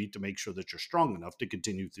characters you could beat to make sure that you're strong enough to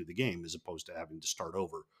continue through the game, as opposed to having to start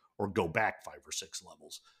over or go back 5 or 6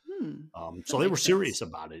 levels. Hmm. So That they were makes sense. serious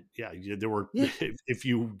about it. Yeah, there were. Yeah. If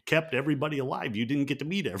you kept everybody alive, you didn't get to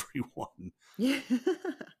meet everyone. Yeah.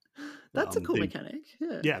 That's a cool They mechanic.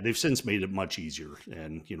 Yeah. Yeah, they've since made it much easier,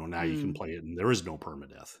 and now you can Mm. play it, and there is no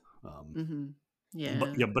permadeath. Mhm. But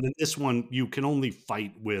Yeah. yeah, but in this one, you can only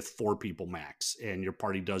fight with 4 people max, and your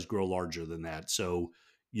party does grow larger than that. So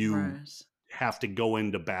you Right. have to go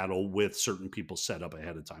into battle with certain people set up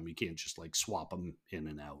ahead of time. You can't just like swap them in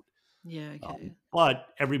and out. Yeah, okay.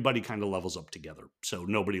 But everybody kind of levels up together, so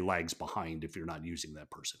nobody lags behind if you're not using that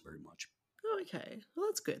person very much. Oh, okay. Well,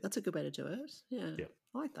 that's good. That's a good way to do it. Yeah. Yeah.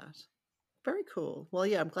 I like that. Very cool. Well,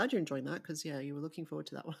 yeah, I'm glad you're enjoying that because, yeah, you were looking forward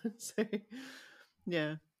to that one. So,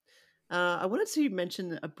 yeah. I wanted to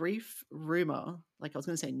mention a brief rumor. Like I was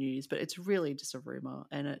going to say news, but it's really just a rumor,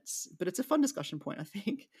 and it's a fun discussion point, I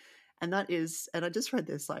think. And that is, and I just read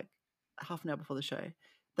this like half an hour before the show,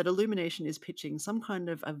 that Illumination is pitching some kind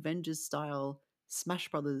of Avengers style Smash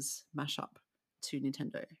Brothers mashup to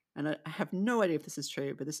Nintendo. And I have no idea if this is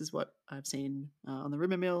true, but this is what I've seen on the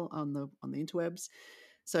rumor mill on the interwebs.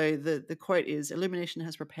 So the quote is Illumination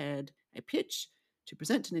has prepared a pitch to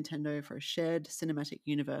present to Nintendo for a shared cinematic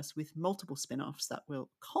universe with multiple spin offs that will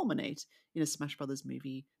culminate in a Smash Brothers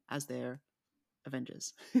movie as their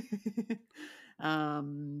Avengers.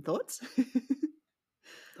 Thoughts?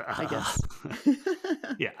 I Uh, guess.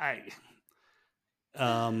 yeah,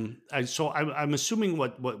 I'm assuming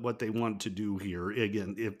what they want to do here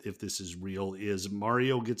again, if this is real, is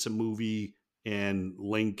Mario gets a movie and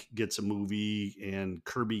Link gets a movie and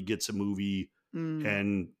Kirby gets a movie, Mm.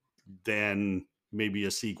 and then maybe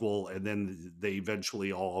a sequel, and then they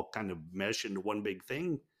eventually all kind of mesh into one big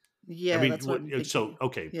thing. I Yeah, mean, that's what I'm so thinking.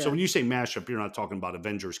 okay, so Yeah. when you say mashup, you're not talking about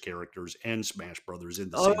Avengers characters and Smash Brothers in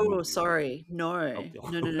the same Oh, movie, are you? sorry. No. Okay, No,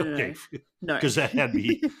 no, no, okay, no. No. because that had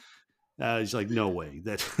me. He's like, no way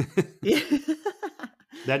that. Yeah.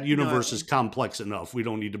 That No. universe is complex enough. We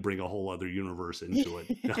don't need to bring a whole other universe into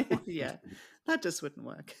it. Yeah. That just wouldn't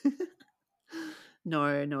work.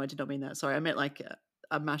 No, no, I did not mean that. Sorry, I meant like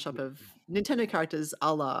a mashup of Nintendo characters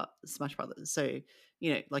a la Smash Brothers. So,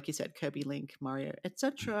 like you said, Kirby, Link, Mario,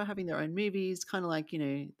 etc., having their own movies, kind of like,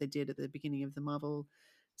 they did at the beginning of the Marvel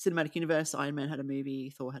Cinematic Universe. Iron Man had a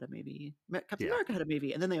movie, Thor had a movie, Captain Yeah. America had a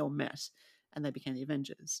movie, and then they all met and they became the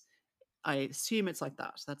Avengers. I assume it's like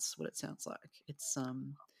that. That's what it sounds like. It's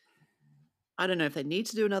I don't know if they need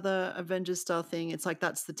to do another Avengers style thing. It's like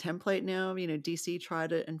that's the template now. DC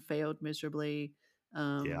tried it and failed miserably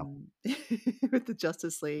Yeah. with the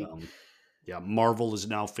Justice League. Um, yeah. Marvel is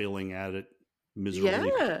now failing at it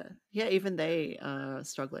miserably. Yeah, yeah, even they are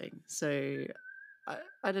struggling. So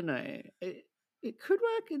I don't know. It could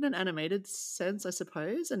work in an animated sense, I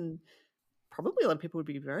suppose, and probably a lot of people would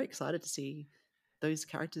be very excited to see those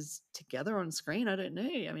characters together on screen. I don't know.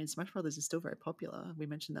 I mean, Smash Brothers is still very popular. We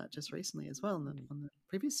mentioned that just recently as well on the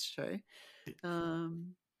previous show.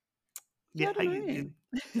 Um, yeah, Yeah. I don't know.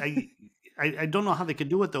 I, I don't know how they could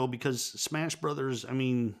do it though, because Smash Brothers, I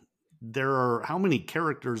mean, there are how many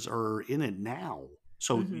characters are in it now?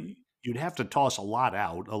 So Hmm. you'd have to toss a lot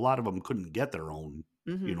out. A lot of them couldn't get their own,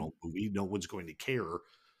 Hmm. movie. No one's going to care.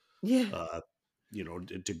 Yeah. Uh,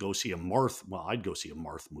 to go see a Marth. Well, I'd go see a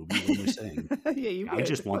Marth movie. What am I saying? Yeah, you I would,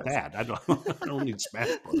 just of want course. that. I don't. I don't need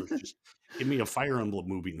Smash Brothers. Just give me a Fire Emblem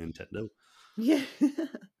movie, Nintendo. Yeah.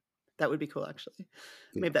 That would be cool, actually.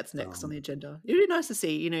 Yeah. Maybe that's next on the agenda. It would be nice to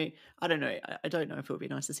see, I don't know. I don't know if it would be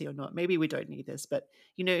nice to see or not. Maybe we don't need this, but,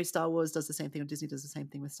 Star Wars does the same thing, or Disney does the same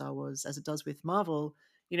thing with Star Wars as it does with Marvel.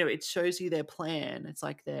 It shows you their plan. It's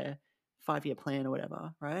like their 5-year plan or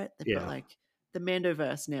whatever, right? They've got Yeah. like the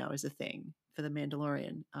Mandoverse now is a thing for the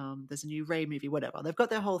Mandalorian. There's a new Ray movie, whatever. They've got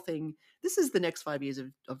their whole thing. This is the next 5 years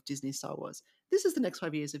of Disney Star Wars. This is the next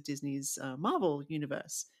 5 years of Disney's Marvel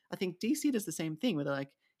universe. I think DC does the same thing where they're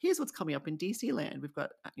like, here's what's coming up in DC land. We've got,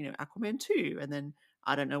 Aquaman 2, and then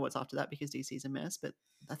I don't know what's after that because DC is a mess, but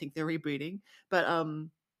I think they're rebooting. But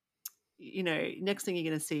next thing you're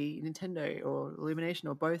going to see Nintendo or Illumination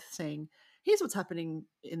or both saying, here's what's happening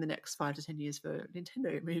in the next 5 to 10 years for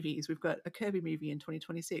Nintendo movies. We've got a Kirby movie in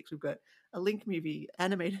 2026. We've got a Link movie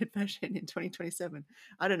animated version in 2027.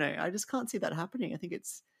 I don't know. I just can't see that happening. I think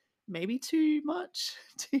it's maybe too much.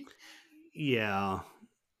 Yeah.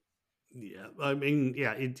 Yeah, I mean,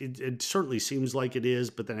 yeah, it certainly seems like it is,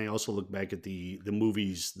 but then I also look back at the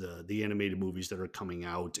movies, the animated movies that are coming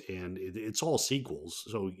out, and it's all sequels.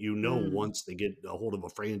 So Mm, once they get a hold of a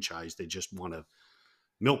franchise, they just want to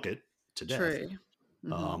milk it to death. true.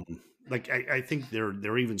 Hmm. Um, like I think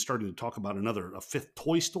they're even starting to talk about a fifth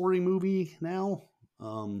Toy Story movie now.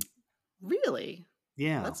 Um, Really?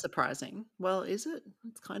 yeah, That's surprising. Well, is it?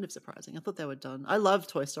 It's kind of surprising. I thought they were done. I love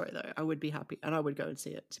Toy Story though. I would be happy and I would go and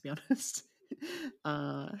see it, to be honest.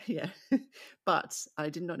 Yeah. But I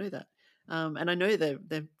did not know that. And I know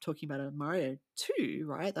they're talking about a Mario 2,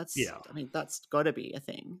 right? That's, yeah, I mean, that's got to be a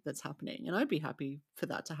thing that's happening. And I'd be happy for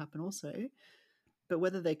that to happen also. But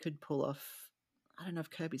whether they could pull off, I don't know if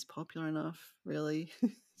Kirby's popular enough, really,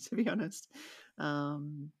 to be honest.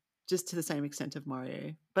 Um, just to the same extent of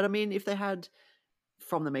Mario. But I mean, if they had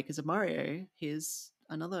from the makers of Mario, here's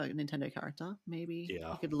another Nintendo character. Maybe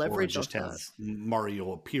yeah. you could Or leverage just off have that.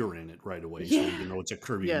 Mario appear in it right away. So Yeah. even though it's a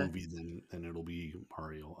Kirby Yeah. movie, then it'll be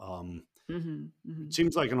Mario. Hmm. It Hmm.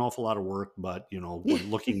 seems like an awful lot of work, but when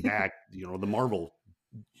looking back, the Marvel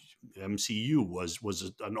MCU was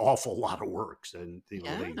an awful lot of work, and they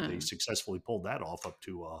Yeah. successfully pulled that off up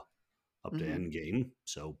to Hmm. Endgame.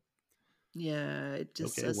 So Yeah. It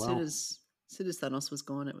just okay, well, as soon as Thanos was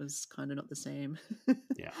gone, it was kind of not the same.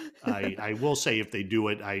 yeah, I will say if they do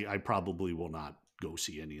it, I probably will not go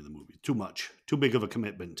see any of the movies. Too much, too big of a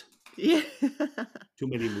commitment. Yeah. Too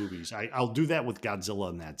many movies. I'll do that with Godzilla,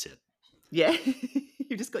 and that's it. Yeah.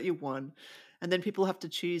 You just got your one. And then people have to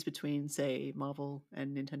choose between, say, Marvel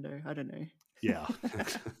and Nintendo. I don't know. Yeah.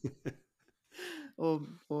 Or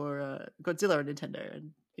Godzilla or Nintendo,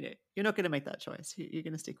 and you're not going to make that choice. You're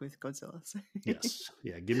going to stick with Godzilla. So. Yes.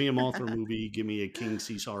 Yeah. Give me a Mothra movie. Give me a King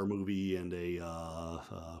Caesar movie and a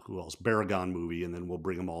who else? Baragon movie, and then we'll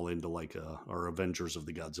bring them all into like our Avengers of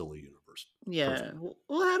the Godzilla universe. Yeah. Perfect.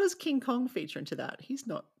 Well, how does King Kong feature into that? He's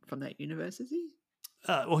not from that universe, is he?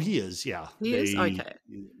 Well, he is. Yeah. He is. Okay.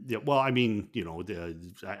 Yeah. Well, I mean,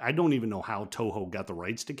 I don't even know how Toho got the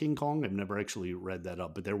rights to King Kong. I've never actually read that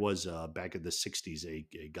up, but there was back in the '60s a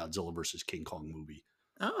Godzilla versus King Kong movie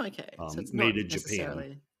Oh, okay. So it's made not in Japan.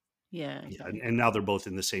 necessarily. Yeah. Yeah, Okay. and now they're both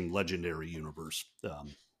in the same legendary universe.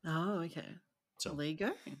 Oh, okay. Well, So there you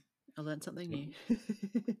go. I learned something yeah.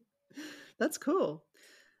 new. That's cool.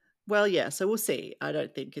 Well, yeah, so we'll see. I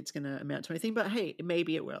don't think it's going to amount to anything, but hey,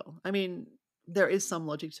 maybe it will. I mean, there is some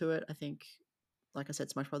logic to it. I think, like I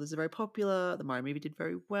said, Smash Brothers are very popular. The Mario movie did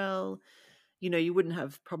very well. You wouldn't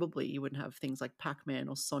have things like Pac-Man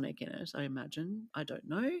or Sonic in it, I imagine. I don't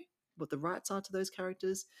know what the rights are to those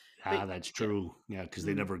characters, but Ah, that's yeah. true. Yeah, because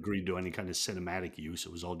they Mm. never agreed to any kind of cinematic use.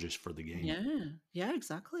 It was all just for the game. Yeah, yeah,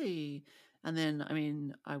 exactly. And then, I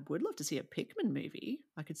mean, I would love to see a Pikmin movie.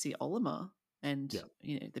 I could see Olimar and Yeah.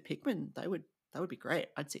 the Pikmin. That would be great.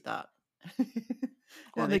 I'd see that. Well,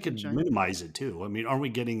 And and they they could could join. minimize it too. I mean, aren't we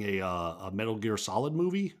getting a Metal Gear Solid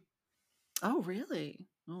movie? Oh, really?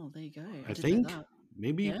 Oh, there you go. I I didn't know think that.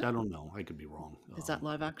 maybe Yeah, I don't know. I could be wrong. is that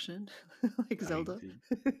live action like I, Zelda?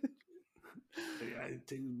 I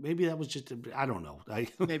think maybe that was just I don't know. I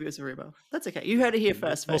Maybe it was a rumor. That's okay. You heard it here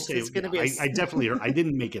first, we'll folks. say It's going to yeah. be I definitely heard, I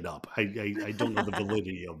didn't make it up. I don't know the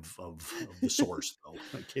validity of the source though.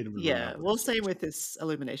 I can't even Yeah, remember the well, same source. with this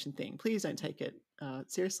illumination thing. Please don't take it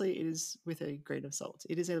seriously. It is with a grain of salt.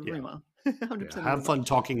 It is a Yeah. rumor, Yeah, 100% a have rumor. fun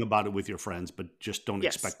talking about it with your friends, but just don't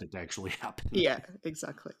Yes. expect it to actually happen. Yeah,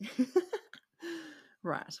 exactly.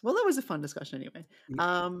 Right. Well, that was a fun discussion anyway.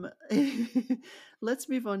 Um, let's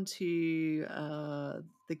move on to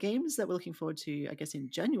the games that we're looking forward to, I guess, in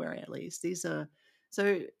January at least. These are,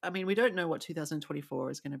 so, I mean, we don't know what 2024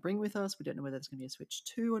 is going to bring with us. We don't know whether it's going to be a Switch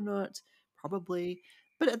 2 or not, probably.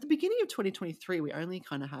 But at the beginning of 2023, we only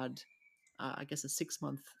kind of had, I guess, a 6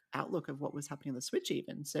 month outlook of what was happening on the Switch,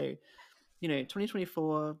 even. So,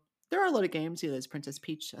 2024, there are a lot of games. There's Princess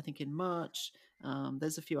Peach, I think, in March.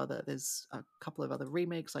 There's a couple of other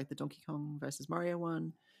remakes, like the Donkey Kong versus Mario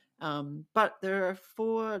one. But there are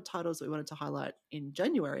four titles that we wanted to highlight in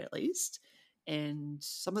January at least. And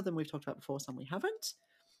some of them we've talked about before, some we haven't.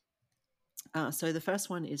 So the first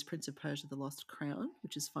one is Prince of Persia: The Lost Crown,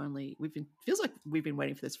 which is finally feels like we've been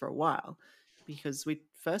waiting for this for a while because we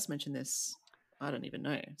first mentioned this. I don't even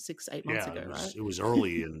know 6 8 months Yeah, ago, right? it was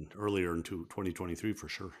earlier into 2023 for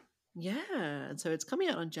sure. Yeah, and so it's coming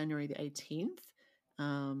out on January the 18th.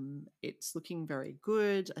 It's looking very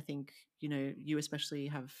good. I think, you especially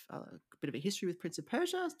have a bit of a history with Prince of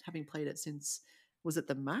Persia, having played it since, was it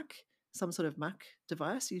the Mac? Some sort of Mac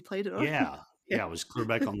device you played it on? Yeah, Yeah. yeah, it was clear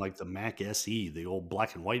back on like the Mac SE, the old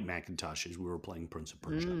black and white Macintoshes. We were playing Prince of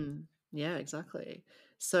Persia. Yeah, exactly.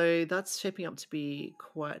 So that's shaping up to be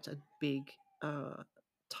quite a big uh,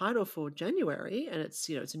 title for January, and it's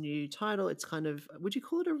it's a new title. It's kind of, would you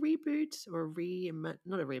call it a reboot or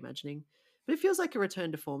not a reimagining, but it feels like a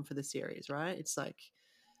return to form for the series, right? It's like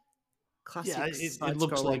Yeah, classic it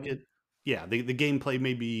looks like side-scrolling. it. Yeah, the gameplay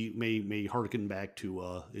may harken back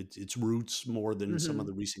to its roots more than some of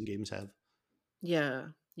Hmm. the recent games have. Yeah,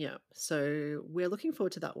 yeah. So we're looking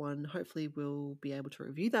forward to that one. Hopefully, we'll be able to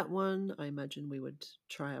review that one. I imagine we would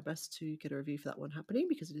try our best to get a review for that one happening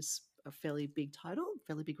because it is a fairly big title,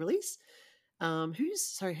 fairly big release. Who's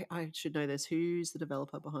sorry? I should know this. Who's the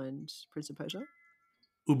developer behind Prince of Persia?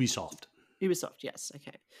 Ubisoft. Ubisoft, yes.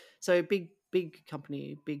 Okay. So big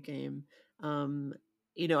company, big game. Um,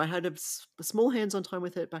 I had a small hands-on time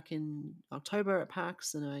with it back in October at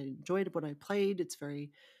PAX, and I enjoyed what I played.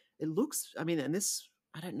 It looks, I mean, and this,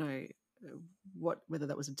 I don't know whether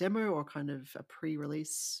that was a demo or kind of a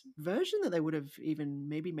pre-release version that they would have even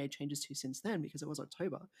maybe made changes to since then because it was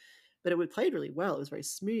October. But it played really well. It was very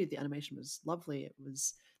smooth. The animation was lovely.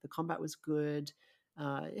 The combat was good.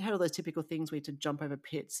 It had all those typical things where you had to jump over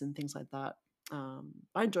pits and things like that.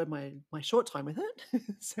 I enjoyed my short time with it,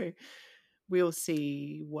 so we'll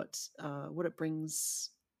see what it brings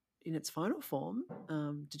in its final form.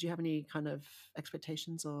 Did you have any kind of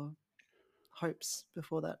expectations or hopes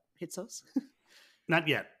before that hits us? Not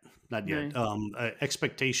yet. Not No. yet.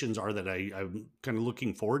 Expectations are that I'm kind of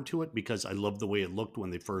looking forward to it because I love the way it looked when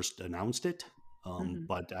they first announced it. Hmm.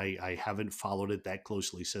 But I haven't followed it that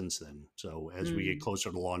closely since then. So as we get Mm.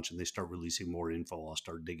 closer to launch and they start releasing more info, I'll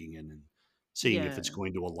start digging in and seeing if it's Yeah.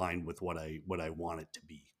 going to align with what I want it to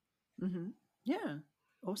be. Hmm. Yeah.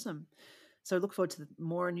 Awesome. So look forward to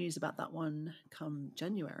more news about that one come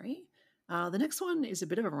January. The next one is a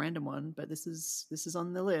bit of a random one, but this is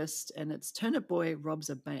on the list, and it's Turnip Boy robs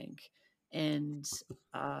a bank. And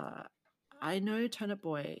uh, I know Turnip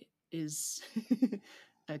Boy is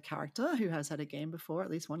a character who has had a game before, at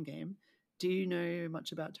least one game. Do you know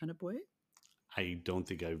much about Turnip Boy? I don't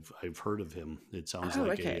think I've heard of him. It sounds Oh,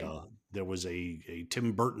 like okay. there was a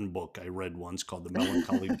Tim Burton book I read once called The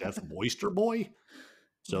Melancholy Death of Oyster Boy.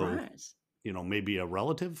 So, Right. maybe a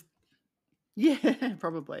relative. Yeah,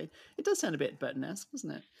 probably. It does sound a bit Burton-esque,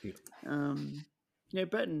 doesn't it? Yeah. Um,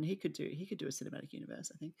 Burton, he could do a cinematic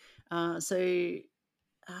universe, I think.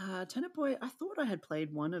 Tenant Boy, I thought I had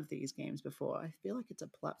played one of these games before. I feel like it's a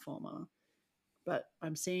platformer, but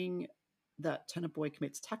I'm seeing that Tenant Boy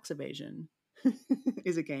commits tax evasion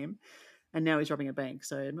is a game, and now he's robbing a bank.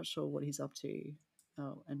 So I'm not sure what he's up to,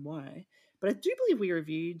 and why. But I do believe we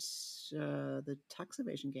reviewed the tax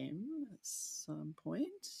evasion game at some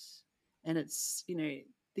point, and it's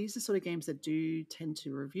these are sort of games that do tend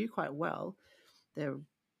to review quite well. They're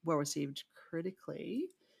well received critically,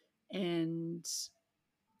 and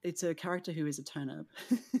it's a character who is a turnip,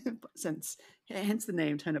 since hence the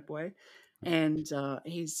name Turnip Boy, and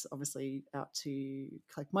he's obviously out to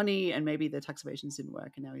collect money, and maybe the tax evasions didn't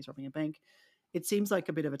work, and now he's robbing a bank. It seems like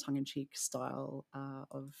a bit of a tongue-in-cheek style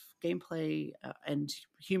of gameplay and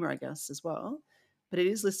humor, I guess, as well. But it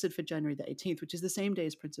is listed for January the 18th, which is the same day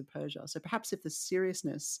as Prince of Persia. So perhaps if the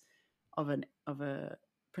seriousness of a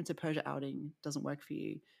Prince of Persia outing doesn't work for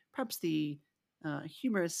you, perhaps the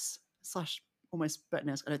humorous slash almost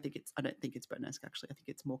Burton-esque. I don't think it's Burton-esque actually. I think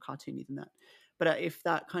it's more cartoony than that. But if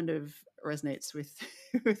that kind of resonates with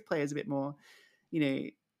with players a bit more,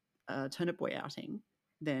 you know, Turnip Boy outing,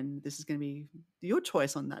 then this is going to be your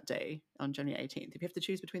choice on that day on January 18th. If you have to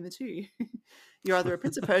choose between the two, you're either a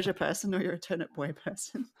Prince of Persia person or you're a Turnip Boy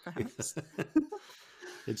person, perhaps.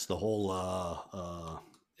 It's the whole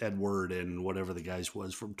Edward and whatever the guys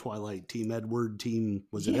was from Twilight. Team Edward. Team,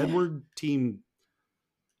 was it Yeah. Edward? Team,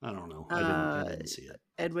 I don't know. I Uh, didn't see it.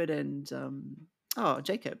 Edward and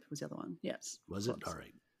Jacob was the other one. Yes, Was it? All close.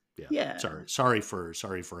 right. Yeah. Yeah. Sorry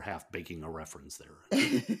for half baking a reference there.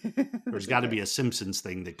 There's That's got to okay. be a Simpsons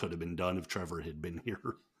thing that could have been done if Trevor had been here.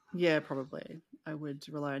 Yeah, probably. I would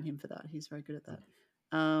rely on him for that. He's very good at that.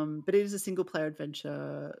 But it is a single player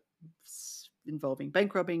adventure involving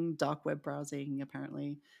bank robbing, dark web browsing,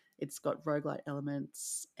 apparently. It's got roguelite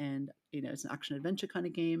elements, and it's an action adventure kind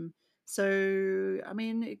of game. So, I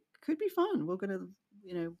mean, it could be fun. We're going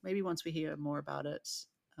to, maybe once we hear more about it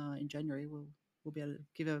in January, we'll be able to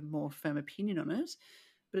give a more firm opinion on it.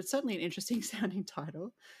 But it's certainly an interesting sounding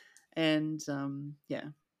title. And yeah,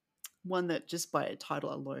 one that just by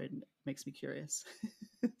title alone makes me curious.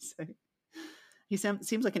 So he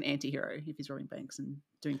seems like an anti-hero if he's robbing banks and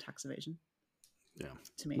doing tax evasion Yeah.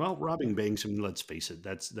 to me. Well, Yeah. robbing banks, I mean, let's face it,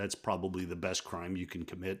 that's probably the best crime you can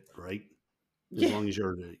commit, right? As Yeah. long as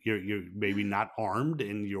you're maybe not armed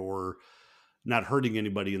and you're not hurting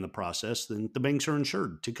anybody in the process, then the banks are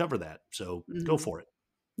insured to cover that. So go Hmm. for it.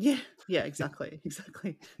 Yeah, yeah, exactly,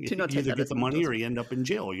 exactly. You Do not take either that get as the an money or endorsement. you end up in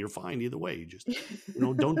jail. You're fine either way. Just,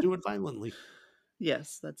 don't do it violently.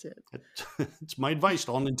 Yes, that's it. It's my advice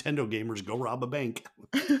to all Nintendo gamers: go rob a bank.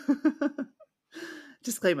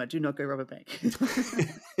 Disclaimer, do not go rob a bank.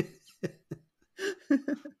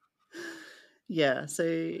 Yeah, so,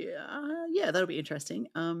 yeah, that'll be interesting.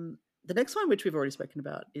 The next one, which we've already spoken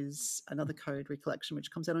about, is another code recollection, which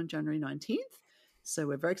comes out on January 19th. So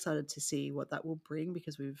we're very excited to see what that will bring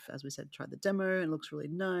because we've, as we said, tried the demo and it looks really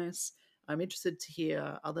nice. I'm interested to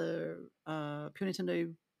hear other Pure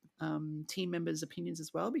Nintendo team members' opinions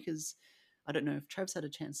as well because I don't know if Trev's had a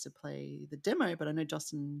chance to play the demo, but I know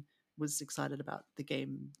Justin was excited about the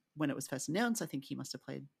game when it was first announced. I think he must have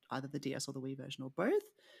played either the DS or the Wii version or both.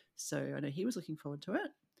 So I know he was looking forward to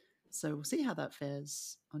it. So we'll see how that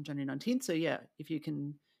fares on January 19th. So yeah, if you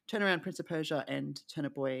can turn around Prince of Persia and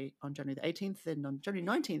Turnip Boy on January the 18th, then on January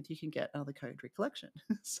 19th you can get another code recollection.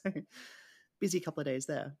 So busy couple of days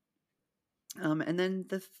there. And then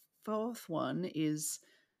the fourth one is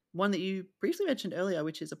one that you briefly mentioned earlier,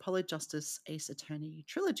 which is Apollo Justice Ace Attorney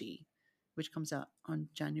Trilogy, which comes out on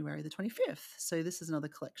January the 25th. So this is another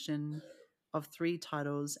collection of 3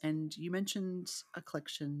 titles. And you mentioned a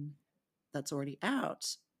collection that's already out,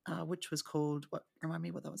 which was called, what? Remind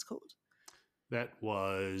me what that was called. That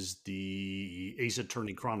was the Ace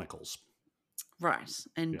Attorney Chronicles. Right.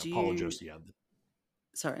 And Yeah, do you, apologize. Yeah,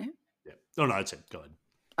 sorry? yeah. No, no, that's it. Go ahead.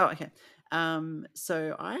 Oh, okay.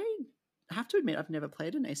 So I have to admit, I've never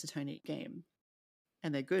played an Ace Attorney game.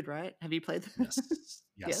 And they're good, right? Have you played them? Yes, yes.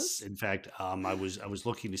 Yes? In fact, I was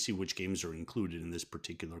looking to see which games are included in this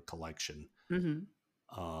particular collection. Mhm.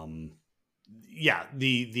 Um, yeah,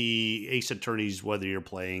 the Ace Attorneys, whether you're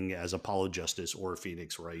playing as Apollo Justice or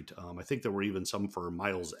Phoenix Wright, I think there were even some for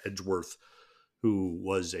Miles Edgeworth, who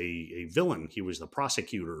was a villain. He was the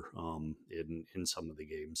prosecutor in some of the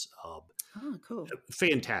games. Oh, cool.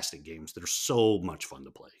 Fantastic games. They're so much fun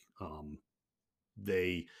to play.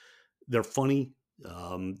 They they're funny.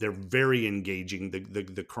 They're very engaging.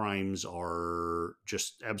 The crimes are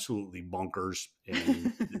just absolutely bonkers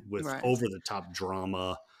and with Right. over the top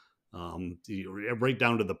drama. Right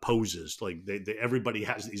down to the poses. Like everybody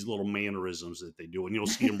has these little mannerisms that they do, and you'll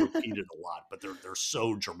see them repeated a lot. But they're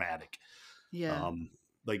so dramatic. Yeah. Um,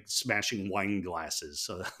 like smashing wine glasses.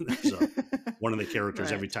 So there's one of the characters,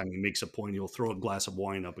 Right. every time he makes a point, he'll throw a glass of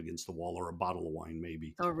wine up against the wall or a bottle of wine,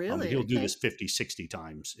 maybe. Oh, really? He'll do Okay. this 50, 60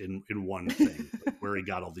 times in one thing, like where he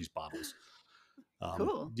got all these bottles.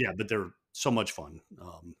 Cool. Yeah, but they're so much fun.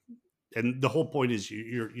 And the whole point is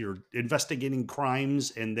you're investigating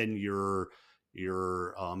crimes, and then you're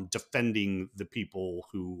defending the people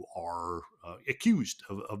who are accused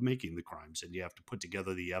of making the crimes, and you have to put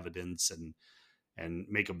together the evidence and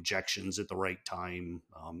make objections at the right time.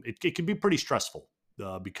 It can be pretty stressful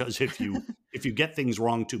because if you get things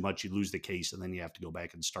wrong too much, you lose the case, and then you have to go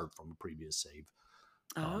back and start from a previous save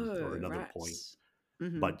or Oh, another right. point.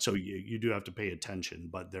 Mhm. But so you do have to pay attention.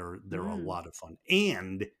 But they're a Mm. lot of fun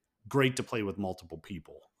and great to play with multiple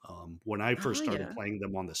people. When I first Oh, started yeah. playing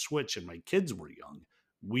them on the Switch and my kids were young,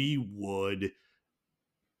 we would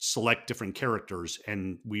select different characters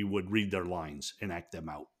and we would read their lines and act them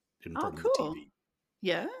out in Oh, front of the cool. TV.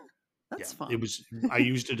 Yeah? Yeah, That's it fun. was. I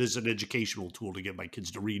used it as an educational tool to get my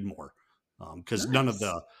kids to read more, because Nice.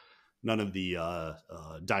 none of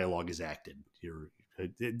the dialogue is acted.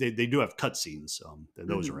 They do have cutscenes, and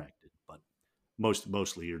those are Mhm. acted, but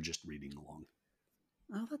mostly you're just reading along.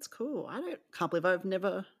 Oh, that's cool. Can't believe I've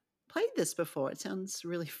never played this before. It sounds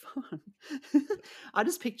really fun. I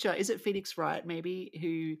just picture, is it Phoenix Wright maybe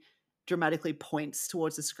who dramatically points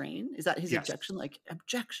towards the screen? Is that his Yes, objection? Like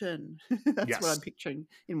objection. That's what yes, I'm picturing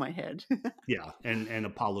in my head. yeah, and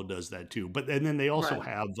Apollo does that too. But and then they also Right.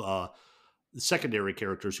 have secondary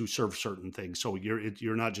characters who serve certain things. So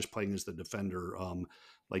you're not just playing as the defender.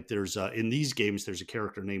 Like there's in these games, there's a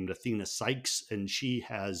character named Athena Sykes, and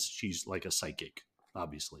she's like a psychic,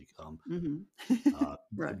 obviously. Mhm. Uh,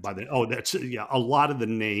 Right. by the that's yeah, a lot of the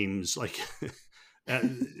names like.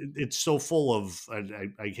 It's so full of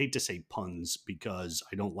I hate to say puns because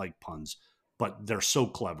I don't like puns, but they're so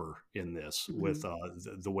clever in this with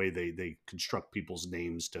Mhm. the way they construct people's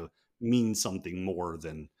names to mean something more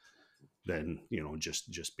than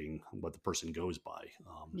just being what the person goes by.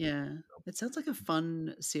 Yeah. It sounds like a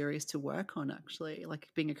fun series to work on actually, like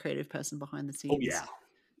being a creative person behind the Oh scenes. yeah,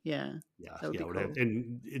 Yeah. yeah, That would yeah. be cool.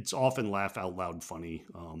 And it's often laugh out loud funny.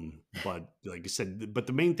 But like I said, but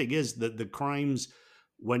the main thing is that the crimes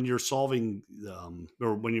when you're solving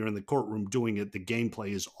or when you're in the courtroom doing it, the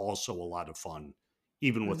gameplay is also a lot of fun,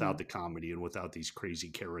 even without Mhm. the comedy and without these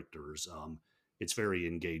crazy characters. It's very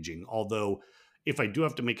engaging, although. if I do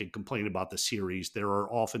have to make a complaint about the series, there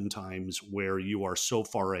are often times where you are so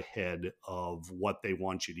far ahead of what they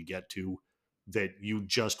want you to get to that you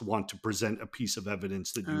just want to present a piece of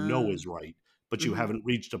evidence that you know Ah, is right, but you mhm, haven't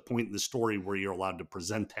reached a point in the story where you're allowed to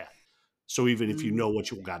present that. So even if you mm. know what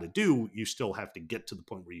you got to do, you still have to get to the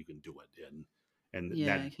point where you can do it, and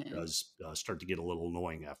Yeah, that okay. does start to get a little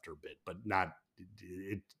annoying after a bit, but not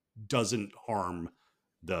it doesn't harm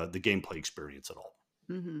the gameplay experience at all.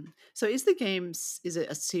 Mhm. So is the games is it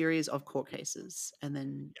a series of court cases? And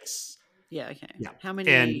then Yes. yeah, okay. Yeah, How and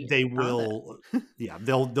many they are there? will yeah,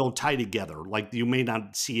 they'll tie together. Like, you may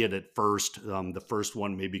not see it at first. The first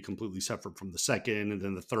one may be completely separate from the second, and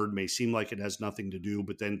then the third may seem like it has nothing to do,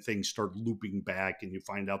 but then things start looping back, and you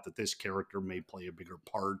find out that this character may play a bigger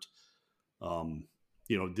part. Um,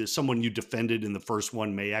 someone you defended in the first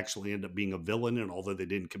one may actually end up being a villain, and although they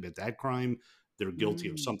didn't commit that crime, they're guilty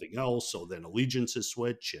of Mm. something else. So then allegiances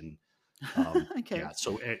switch, and Okay. yeah,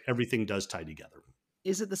 so everything does tie together.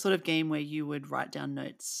 Is it the sort of game where you would write down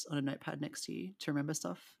notes on a notepad next to you to remember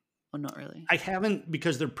stuff, or not really? I haven't,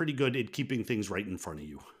 because they're pretty good at keeping things right in front of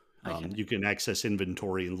you. Okay. You can access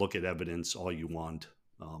inventory and look at evidence all you want.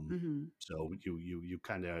 Mhm. So you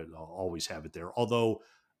kind of always have it there. Although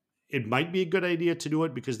it might be a good idea to do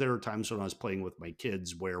it, because there are times when I was playing with my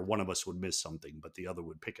kids where one of us would miss something, but the other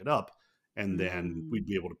would pick it up, and then we'd Mm.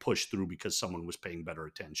 be able to push through because someone was paying better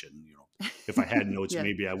attention. If I had notes, Yeah.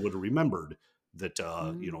 maybe I would have remembered that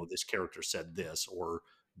Mm. this character said this, or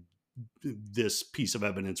this piece of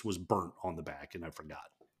evidence was burnt on the back, and I forgot.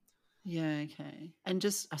 Yeah, okay. And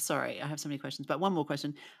just sorry, I have so many questions, but one more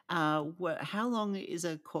question. How long is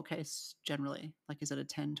a court case generally? Like, is it a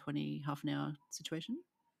 10, 20, half an hour situation?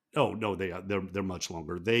 Oh no, they're much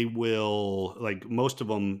longer. They will, like, most of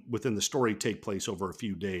them within the story, take place over a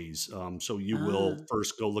few days. So you will Ah,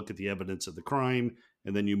 first go look at the evidence of the crime,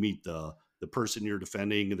 and then you meet the person you're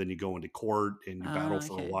defending, and then you go into court and you battle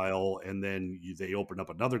for a okay. while, and then they open up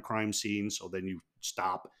another crime scene. So then you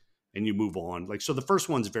stop and you move on. Like, so the first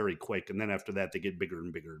one's very quick, and then after that they get bigger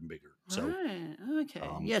and bigger and bigger. So Right. Okay.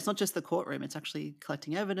 um, Yeah, it's not just the courtroom, it's actually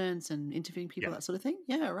collecting evidence and interviewing people, yeah, that sort of thing.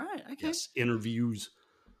 Yeah, right. Okay. yes, interviews.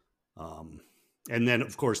 Um, and then,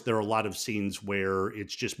 of course, there are a lot of scenes where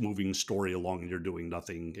it's just moving story along and you're doing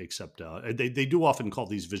nothing except, they do often call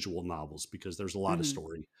these visual novels, because there's a lot of Mhm.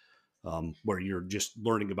 story where you're just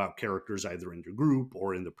learning about characters either in your group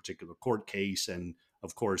or in the particular court case. And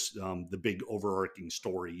of course, the big overarching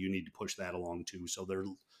story, you need to push that along too. So there are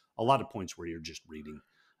a lot of points where you're just reading.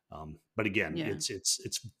 But again, Yeah.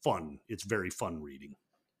 it's fun. It's very fun reading.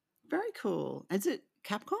 Very cool. Is it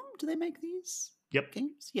Capcom? Do they make these Yep.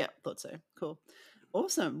 games? Yeah, thought so. Cool.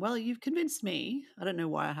 Awesome. Well, you've convinced me. I don't know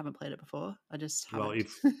why I haven't played it before. I just Well, haven't.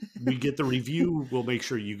 if we get the review, we'll make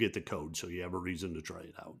sure you get the code so you have a reason to try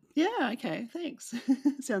it out. Yeah, okay, thanks.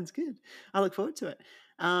 Sounds good. I look forward to it.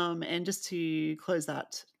 And just to close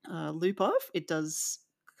that loop off, it does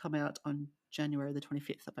come out on January the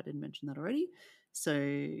 25th, if I didn't mention that already. So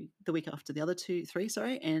the week after the other three,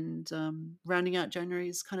 sorry, and rounding out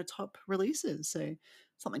January's kind of top releases. So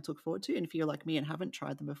something to look forward to. And if you're like me and haven't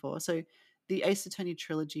tried them before, so the Ace Attorney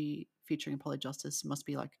trilogy featuring Apollo Justice must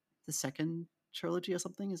be like the second trilogy or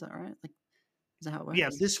something. Is that right? Like, is that how it Yeah,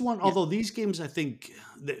 works? this one, Yeah. although these games, I think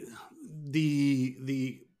the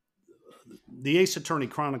the the Ace Attorney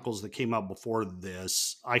Chronicles that came out before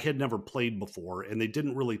this, I had never played before, and they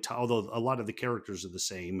didn't really although a lot of the characters are the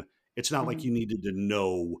same. It's not like Hmm. you needed to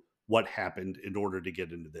know what happened in order to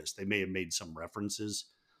get into this. They may have made some references.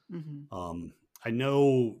 Hmm. Um, I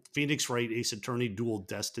know Phoenix Wright, Ace Attorney Dual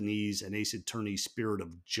Destinies, and Ace Attorney Spirit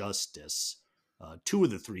of Justice, two of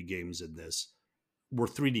the three games in this, were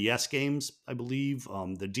 3DS games, I believe.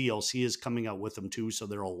 The DLC is coming out with them too, so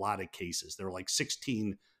there are a lot of cases. There are like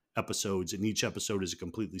 16 episodes, and each episode is a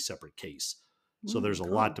completely separate case. So Ooh, there's a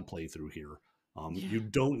lot cool. to play through here. Yeah. You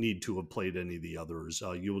don't need to have played any of the others.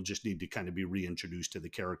 You will just need to kind of be reintroduced to the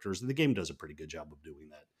characters, and the game does a pretty good job of doing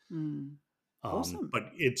that. Mm. Awesome.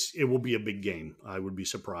 But it will be a big game. I would be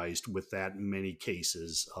surprised with that many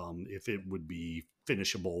cases if it would be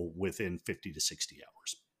finishable within 50 to 60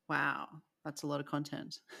 hours. Wow. That's a lot of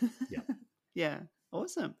content. Yeah. Yeah.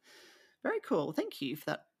 Awesome. Very cool. Thank you for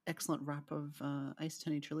that excellent wrap of Ace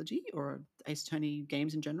Attorney trilogy or Ace Attorney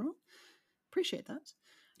games in general. Appreciate that.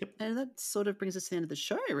 Yep. And that sort of brings us to the end of the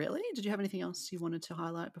show, really. Did you have anything else you wanted to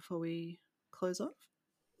highlight before we close off?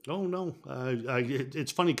 Oh no,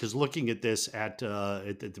 it's funny because looking at this at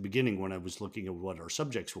the beginning, when I was looking at what our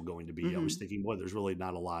subjects were going to be, I was Hmm. thinking, boy, there's really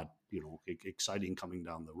not a lot, exciting coming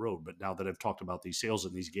down the road. But now that I've talked about these sales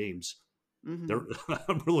and these games, they're Hmm.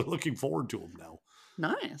 I'm really looking forward to them now.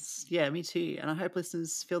 Nice. Yeah, me too. And I hope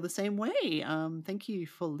listeners feel the same way. Thank you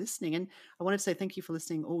for listening. And I wanted to say thank you for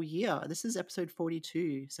listening all year. This is episode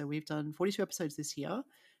 42. So we've done 42 episodes this year.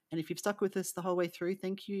 And if you've stuck with us the whole way through,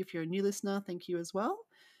 thank you. If you're a new listener, thank you as well.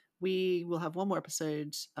 We will have one more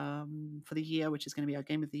episode for the year, which is going to be our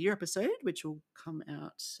Game of the Year episode, which will come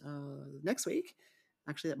out next week.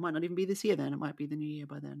 Actually, that might not even be this year then. It might be the new year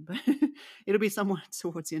by then, but it'll be somewhere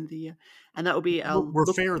towards the end of the year. And that will be our We're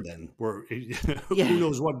look. fair then. We're who Yeah,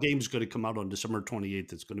 knows what game's going to come out on December 28th.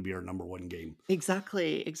 That's going to be our number one game.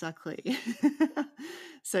 exactly, exactly.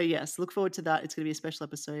 So yes, look forward to that. It's going to be a special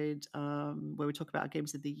episode where we talk about our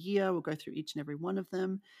games of the year. We'll go through each and every one of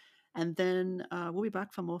them. And then we'll be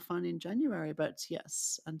back for more fun in January. But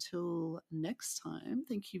yes, until next time,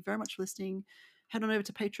 thank you very much for listening. Head on over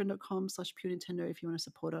to patreon.com/Pure Nintendo if you want to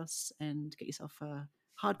support us and get yourself a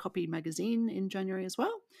hard copy magazine in January as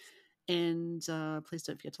well. And please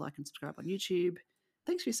don't forget to like and subscribe on YouTube.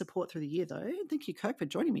 Thanks for your support through the year, though. And thank you, Kirk, for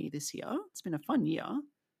joining me this year. It's been a fun year, Oh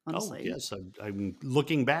honestly. yes, I'm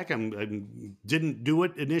looking back. I'm didn't do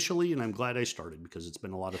it initially, and I'm glad I started because it's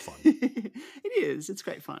been a lot of fun. It is. It's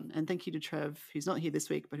great fun. And thank you to Trev, who's not here this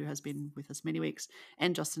week, but who has been with us many weeks,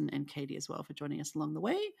 and Justin and Katie as well for joining us along the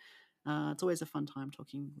way. It's always a fun time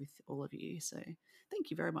talking with all of you. So thank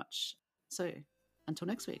you very much. So until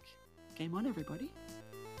next week, game on, everybody.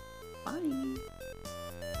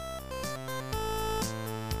 Bye.